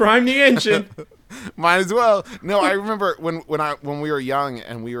 Already primed the engine. Might as well. No, I remember when we were young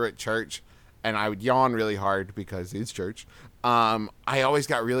and we were at church, and I would yawn really hard because it's church. I always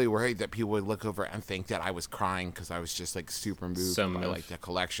got really worried that people would look over and think that I was crying because I was just like super moved So by moved. like the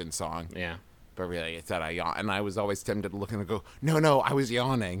collection song. Yeah. But really, it's that I yawn, and I was always tempted to look and go, no, I was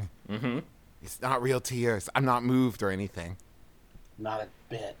yawning. Mm-hmm. It's not real tears. I'm not moved or anything. Not a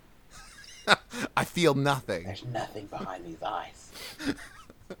bit. I feel nothing. There's nothing behind these eyes.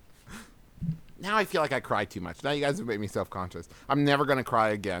 Now I feel like I cry too much. Now you guys have made me self-conscious. I'm never gonna cry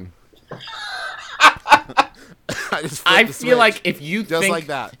again. I feel like if you just think, like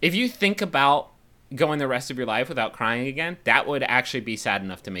that. if you think about going the rest of your life without crying again, that would actually be sad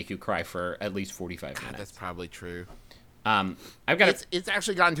enough to make you cry for at least 45 minutes. That's probably true. I've got It's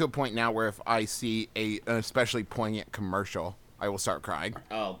actually gotten to a point now where if I see an especially poignant commercial, I will start crying.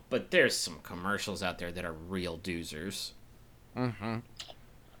 Oh, but there's some commercials out there that are real doozers. Mm-hmm.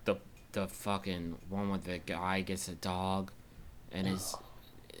 The fucking one with the guy gets a dog and is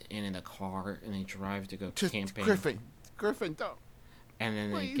in the car and they drive to go Just camping. Griffin, don't. And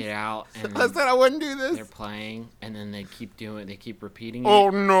then they please. get out and I then said I wouldn't do they're this. playing and then they keep repeating Oh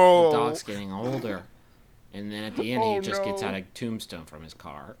it. no! The dog's getting older. And then at the end, Oh, he just gets no. out a tombstone from his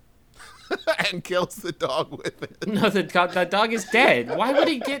car. And kills the dog with it. No, the dog is dead. Why would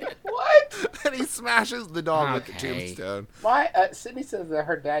he get it? What? And he smashes the dog with the Okay. tombstone. Sydney says that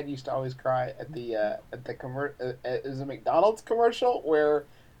her dad used to always cry at the it was a McDonald's commercial where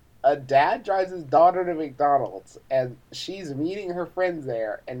a dad drives his daughter to McDonald's and she's meeting her friends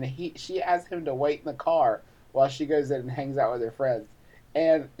there, and she asks him to wait in the car while she goes in and hangs out with her friends.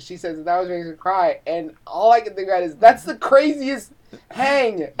 And she says that was making her cry, and all I can think about is that's the craziest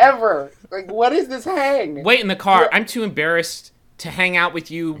hang ever. Like, what is this hang? Wait in the car. Yeah. I'm too embarrassed to hang out with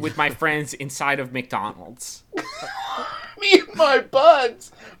you with my friends inside of McDonald's. Me and my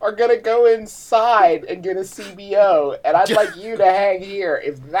buds are gonna go inside and get a CBO, and I'd like you to hang here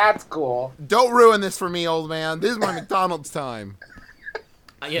if that's cool. Don't ruin this for me, old man. This is my McDonald's time.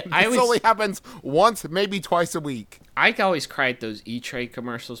 Yeah, This only happens once, maybe twice a week. I always cry at those E-Trade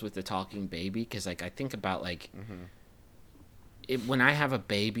commercials with the talking baby because, like, I think about like when I have a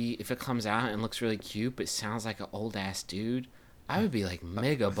baby, if it comes out and looks really cute but sounds like an old ass dude, I would be like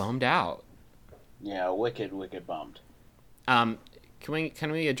mega bummed out. Yeah, wicked bummed.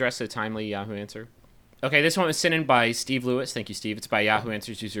 Can we address a timely Yahoo answer? Okay, this one was sent in by Steve Lewis. Thank you, Steve. It's by Yahoo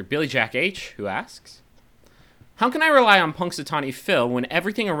Answers user Billy Jack H, who asks, how can I rely on Punxsutawney Phil when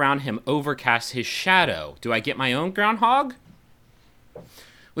everything around him overcasts his shadow? Do I get my own Groundhog?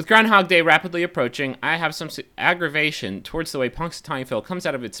 With Groundhog Day rapidly approaching, I have some aggravation towards the way Punxsutawney Phil comes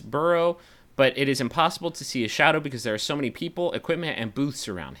out of its burrow, but it is impossible to see his shadow because there are so many people, equipment, and booths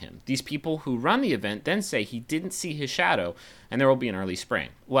around him. These people who run the event then say he didn't see his shadow, and there will be an early spring.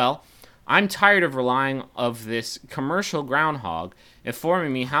 Well, I'm tired of relying on this commercial groundhog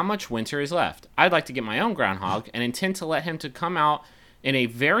informing me how much winter is left. I'd like to get my own groundhog and intend to let him to come out in a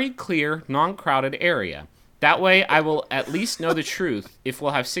very clear, non-crowded area. That way, I will at least know the truth if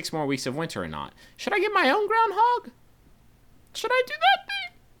we'll have 6 more weeks of winter or not. Should I get my own groundhog? Should I do that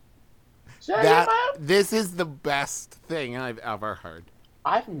thing? Should I get my own? This is the best thing I've ever heard.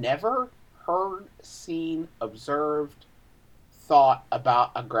 I've never heard, seen, observed, thought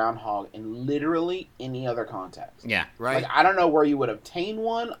about a groundhog in literally any other context. Yeah. Right? Like, I don't know where you would obtain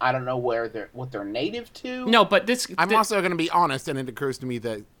one. I don't know what they're native to. No, but I'm also going to be honest, and it occurs to me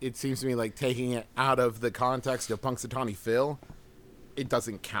that it seems to me like taking it out of the context of Punxsutawney Phil, it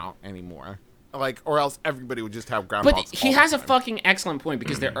doesn't count anymore. Like, or else everybody would just have groundhogs. But he has a fucking excellent point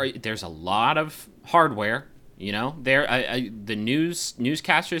because there's a lot of hardware. You know, the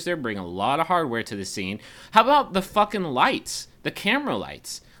newscasters there bring a lot of hardware to the scene. How about the fucking lights, the camera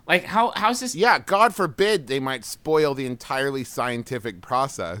lights? Like, how's this? Yeah, God forbid they might spoil the entirely scientific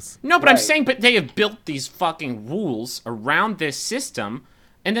process. No, but I'm Right. saying, but they have built these fucking rules around this system,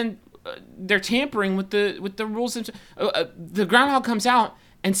 and then they're tampering with the rules. The groundhog comes out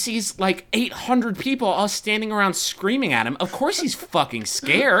and sees like 800 people all standing around screaming at him. Of course, he's fucking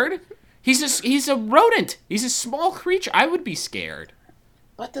scared. He's a rodent. He's a small creature. I would be scared.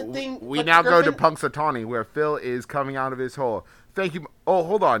 But the thing... We but now go to Griffin- Punxsutawney, where Phil is coming out of his hole. Thank you. Oh,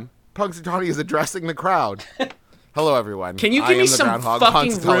 hold on. Punxsutawney is addressing the crowd. Hello, everyone. Can you I give me am the some Groundhog,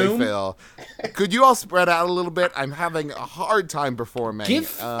 fucking Punxsutawney room? Phil. Could you all spread out a little bit? I'm having a hard time performing. Give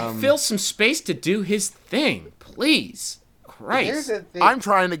Phil some space to do his thing, please. Here's Christ. the thing. I'm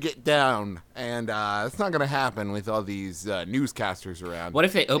trying to get down, and it's not going to happen with all these newscasters around. What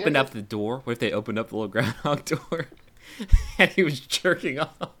if they opened up the door? What if they opened up the little groundhog door? and he was jerking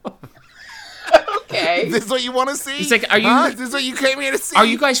off. Okay. This is what you want to see? He's like, "Are you? Huh? This is what you came here to see? Are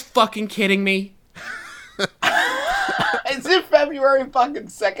you guys fucking kidding me?" Is it February fucking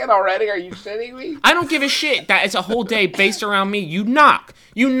 2nd already? Are you shitting me? I don't give a shit. That is a whole day based around me. You knock.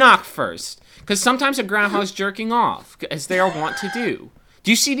 You knock first. Because sometimes a groundhog's jerking off, as they are wont to do.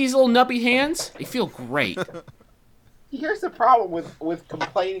 Do you see these little nubby hands? They feel great. Here's the problem with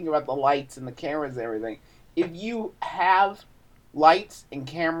complaining about the lights and the cameras and everything. If you have lights and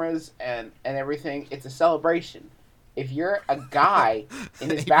cameras and everything, it's a celebration. If you're a guy in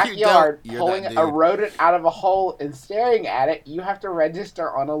his If you backyard don't, you're pulling that a dude. rodent out of a hole and staring at it, you have to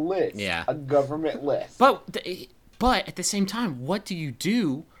register on a list. Yeah. A government list. But at the same time, what do you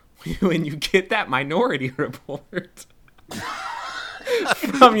do when you get that Minority Report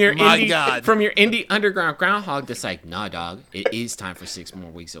from your My God. indie underground groundhog that's like, nah, dog, it is time for 6 more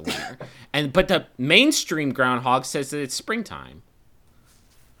weeks of winter. But the mainstream groundhog says that it's springtime.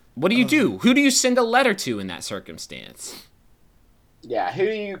 What do you do? Who do you send a letter to in that circumstance? Yeah, who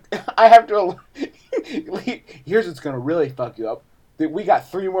do you... I have to... Here's what's going to really fuck you up. That we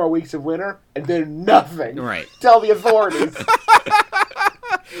got 3 more weeks of winter, and then nothing. Right. Tell the authorities.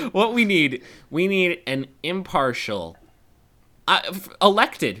 What we need an impartial,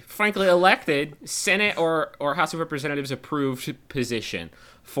 frankly elected, Senate or House of Representatives approved position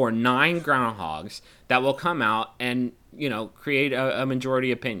for 9 groundhogs that will come out and, create a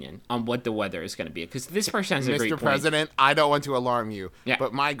majority opinion on what the weather is going to be. Because this person has a great Mr. point. President, I don't want to alarm you, Yeah.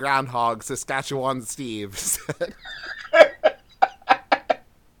 but my groundhog, Saskatchewan Steve, said...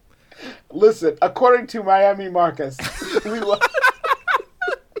 Listen, according to Miami Marcus, we will...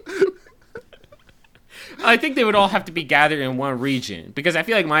 I think they would all have to be gathered in one region because I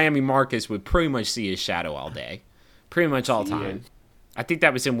feel like Miami Marcus would pretty much see his shadow all day, pretty much all time. I think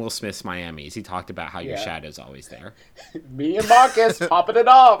that was in Will Smith's Miami's. He talked about how your Yeah. shadow's always there. Me and Marcus popping it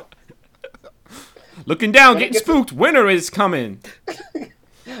off. Looking down, When it getting gets- spooked. Winter is coming.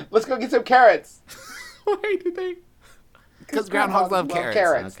 Let's go get some carrots. Why did they? Because groundhogs love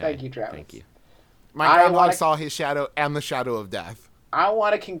carrots. Okay. Thank you, Travis. Thank you. My I groundhog wanna- saw his shadow and the shadow of death. I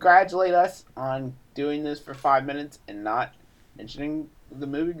want to congratulate us on doing this for 5 minutes and not mentioning the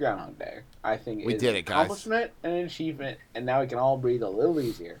movie Groundhog Day. I think We it's did an it, guys. accomplishment and an achievement, and now we can all breathe a little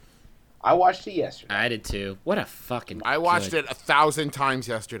easier. I watched it yesterday. I did too. What a fucking. I watched it 1,000 times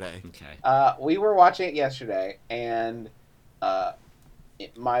yesterday. Okay. We were watching it yesterday, and we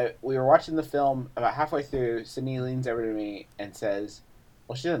were watching the film. About halfway through, Sydney leans over to me and says,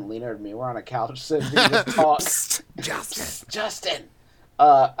 "Well, she doesn't lean over to me. We're on a couch, so we can just talk." Psst, Justin. Justin.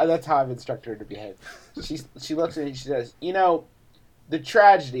 That's how I've instructed her to behave. She looks at me and she says, the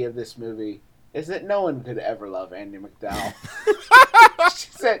tragedy of this movie is that no one could ever love Andy McDowell. She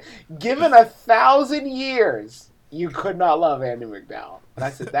said, given 1,000 years, you could not love Andy McDowell. And I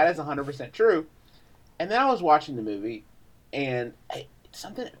said, that is 100% true. And then I was watching the movie, and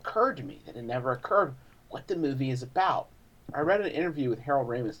something occurred to me that had never occurred, what the movie is about. I read an interview with Harold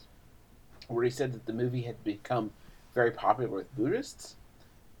Ramis where he said that the movie had become very popular with Buddhists.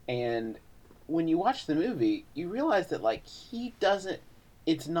 And when you watch the movie, you realize that,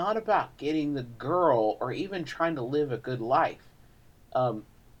 it's not about getting the girl or even trying to live a good life.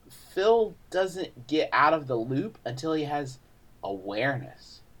 Phil doesn't get out of the loop until he has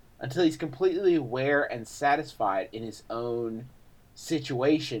awareness. Until he's completely aware and satisfied in his own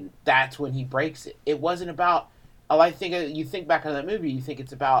situation. That's when he breaks it. It wasn't about, you think back on that movie, you think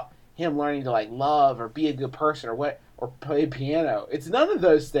it's about him learning to love or be a good person or play piano. It's none of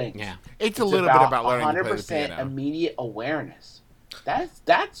those things. Yeah. It's a little bit about learning to play the 100% piano. immediate awareness. That's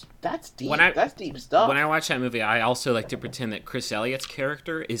deep. When That's deep stuff. When I watch that movie, I also like to pretend that Chris Elliott's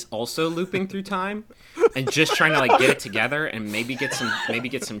character is also looping through time and just trying to get it together and maybe get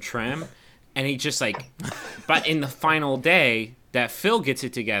some trim. And he just but in the final day that Phil gets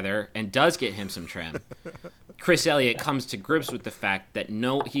it together and does get him some trim, Chris Elliott comes to grips with the fact that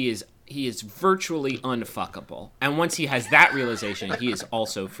he is virtually unfuckable. And once he has that realization, he is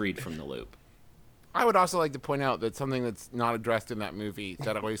also freed from the loop. I would also like to point out that something that's not addressed in that movie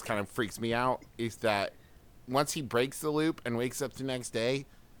that always kind of freaks me out is that once he breaks the loop and wakes up the next day,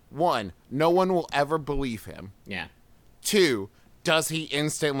 1, no one will ever believe him. Yeah. 2, does he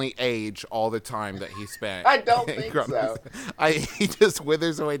instantly age all the time that he spent? I don't in think Grumpy's- so. He just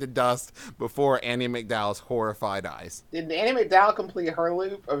withers away to dust before Andy McDowell's horrified eyes. Did Annie McDowell complete her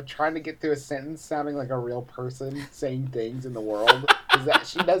loop of trying to get through a sentence sounding like a real person saying things in the world?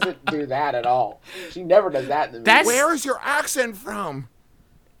 She doesn't do that at all. She never does that in the movie. That's- Where is your accent from?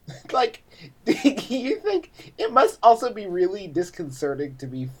 Do you think it must also be really disconcerting to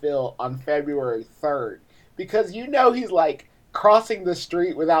be Phil on February 3rd? because you know he's like crossing the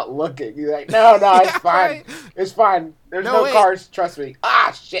street without looking. He's like, no, it's fine. Right? It's fine. There's No, no wait. cars. Trust me.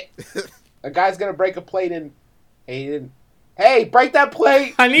 Ah, shit. A guy's gonna break a plate and he didn't. Hey, break that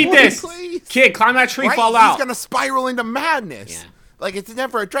plate. I need this. Please. Kid, climb that tree, Right? fall He's out. gonna spiral into madness. Yeah. Like, it's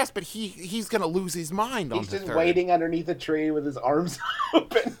never addressed, but he's gonna lose his mind on He's the just third. waiting underneath a tree with his arms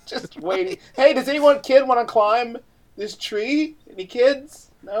open, just waiting. Hey, does kid want to climb this tree? Any kids?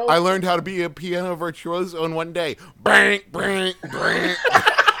 No. I learned how to be a piano virtuoso in one day. Bang, bang, bang.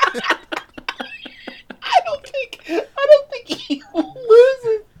 I don't think he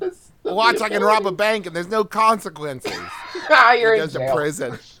loses this. Watch, I can rob a bank and there's no consequences. Ah, He you're in goes to jail.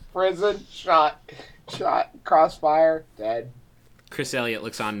 prison. Prison, shot, crossfire, dead. Chris Elliott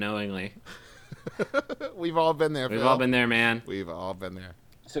looks on knowingly. We've all been there. We've Phil. all been there, man. We've all been there.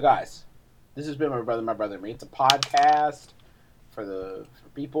 So, guys, this has been My Brother and Me. It's a podcast for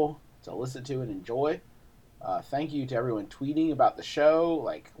people to listen to and enjoy. Thank you to everyone tweeting about the show,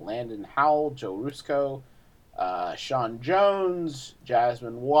 like Landon Howell, Joe Rusco, Sean Jones,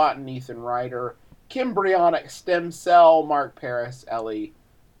 Jasmine Watton, Ethan Ryder, Kim Brionic, Stem Cell, Mark Paris, Ellie,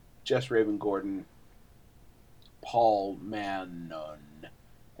 Jess Raven Gordon, Paul Manon,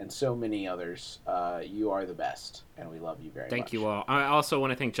 and so many others. You are the best, and we love you very much. Thank you all. I also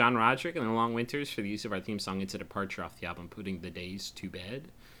want to thank John Roderick and the Long Winters for the use of our theme song It's a Departure off the album Putting the Days to Bed.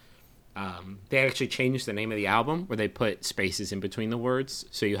 They actually changed the name of the album where they put spaces in between the words,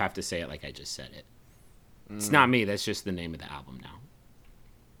 so you have to say it like I just said it. It's not me, that's just the name of the album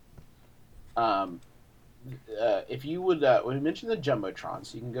now. If you would, we mentioned the Jumbotron,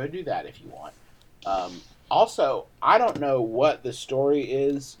 so you can go do that if you want. Also, I don't know what the story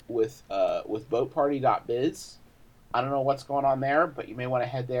is with boatparty.biz. I don't know what's going on there, but you may want to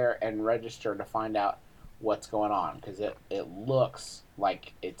head there and register to find out what's going on, because it looks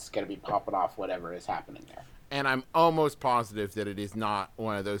like it's going to be popping off whatever is happening there. And I'm almost positive that it is not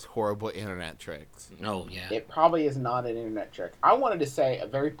one of those horrible internet tricks. Oh, yeah. It probably is not an internet trick. I wanted to say a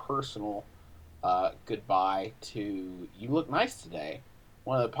very personal goodbye to You Look Nice Today,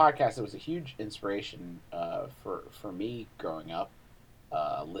 one of the podcasts that was a huge inspiration for me growing up,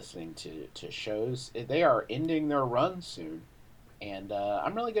 listening to shows. They are ending their run soon, and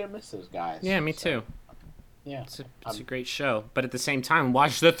I'm really going to miss those guys. Yeah, me too. Yeah. It's a great show. But at the same time,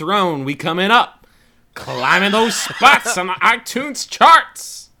 watch The Throne. We coming up. Climbing those spots on the iTunes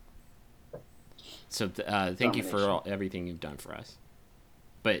charts. So thank you for everything you've done for us.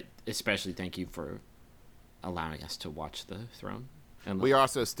 But especially thank you for allowing us to watch The Throne. And We are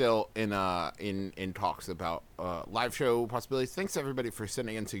also still in talks about live show possibilities. Thanks everybody for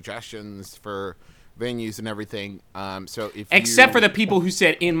sending in suggestions for venues and everything. So if except for the people who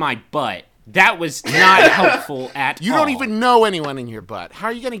said in my butt. That was not helpful at all. you don't even know anyone in your butt. How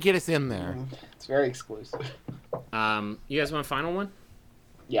are you going to get us in there? It's very exclusive. You guys want a final one?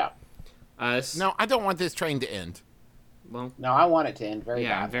 Yeah. No, I don't want this train to end. Well, No, I want it to end very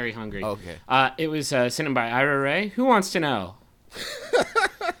yeah, I'm bad. very hungry. Okay. It was sent in by Ira Ray. Who wants to know?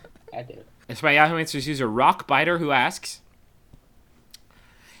 I do. It's by Yahoo Answers user Rockbiter, who asks,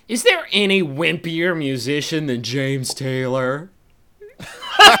 is there any wimpier musician than James Taylor?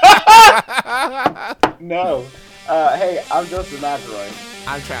 No. Hey, I'm Joseph McElroy.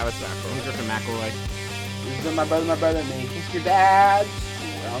 I'm Travis McElroy. Griffin McElroy. This has been My Brother and Me. Kiss your dads.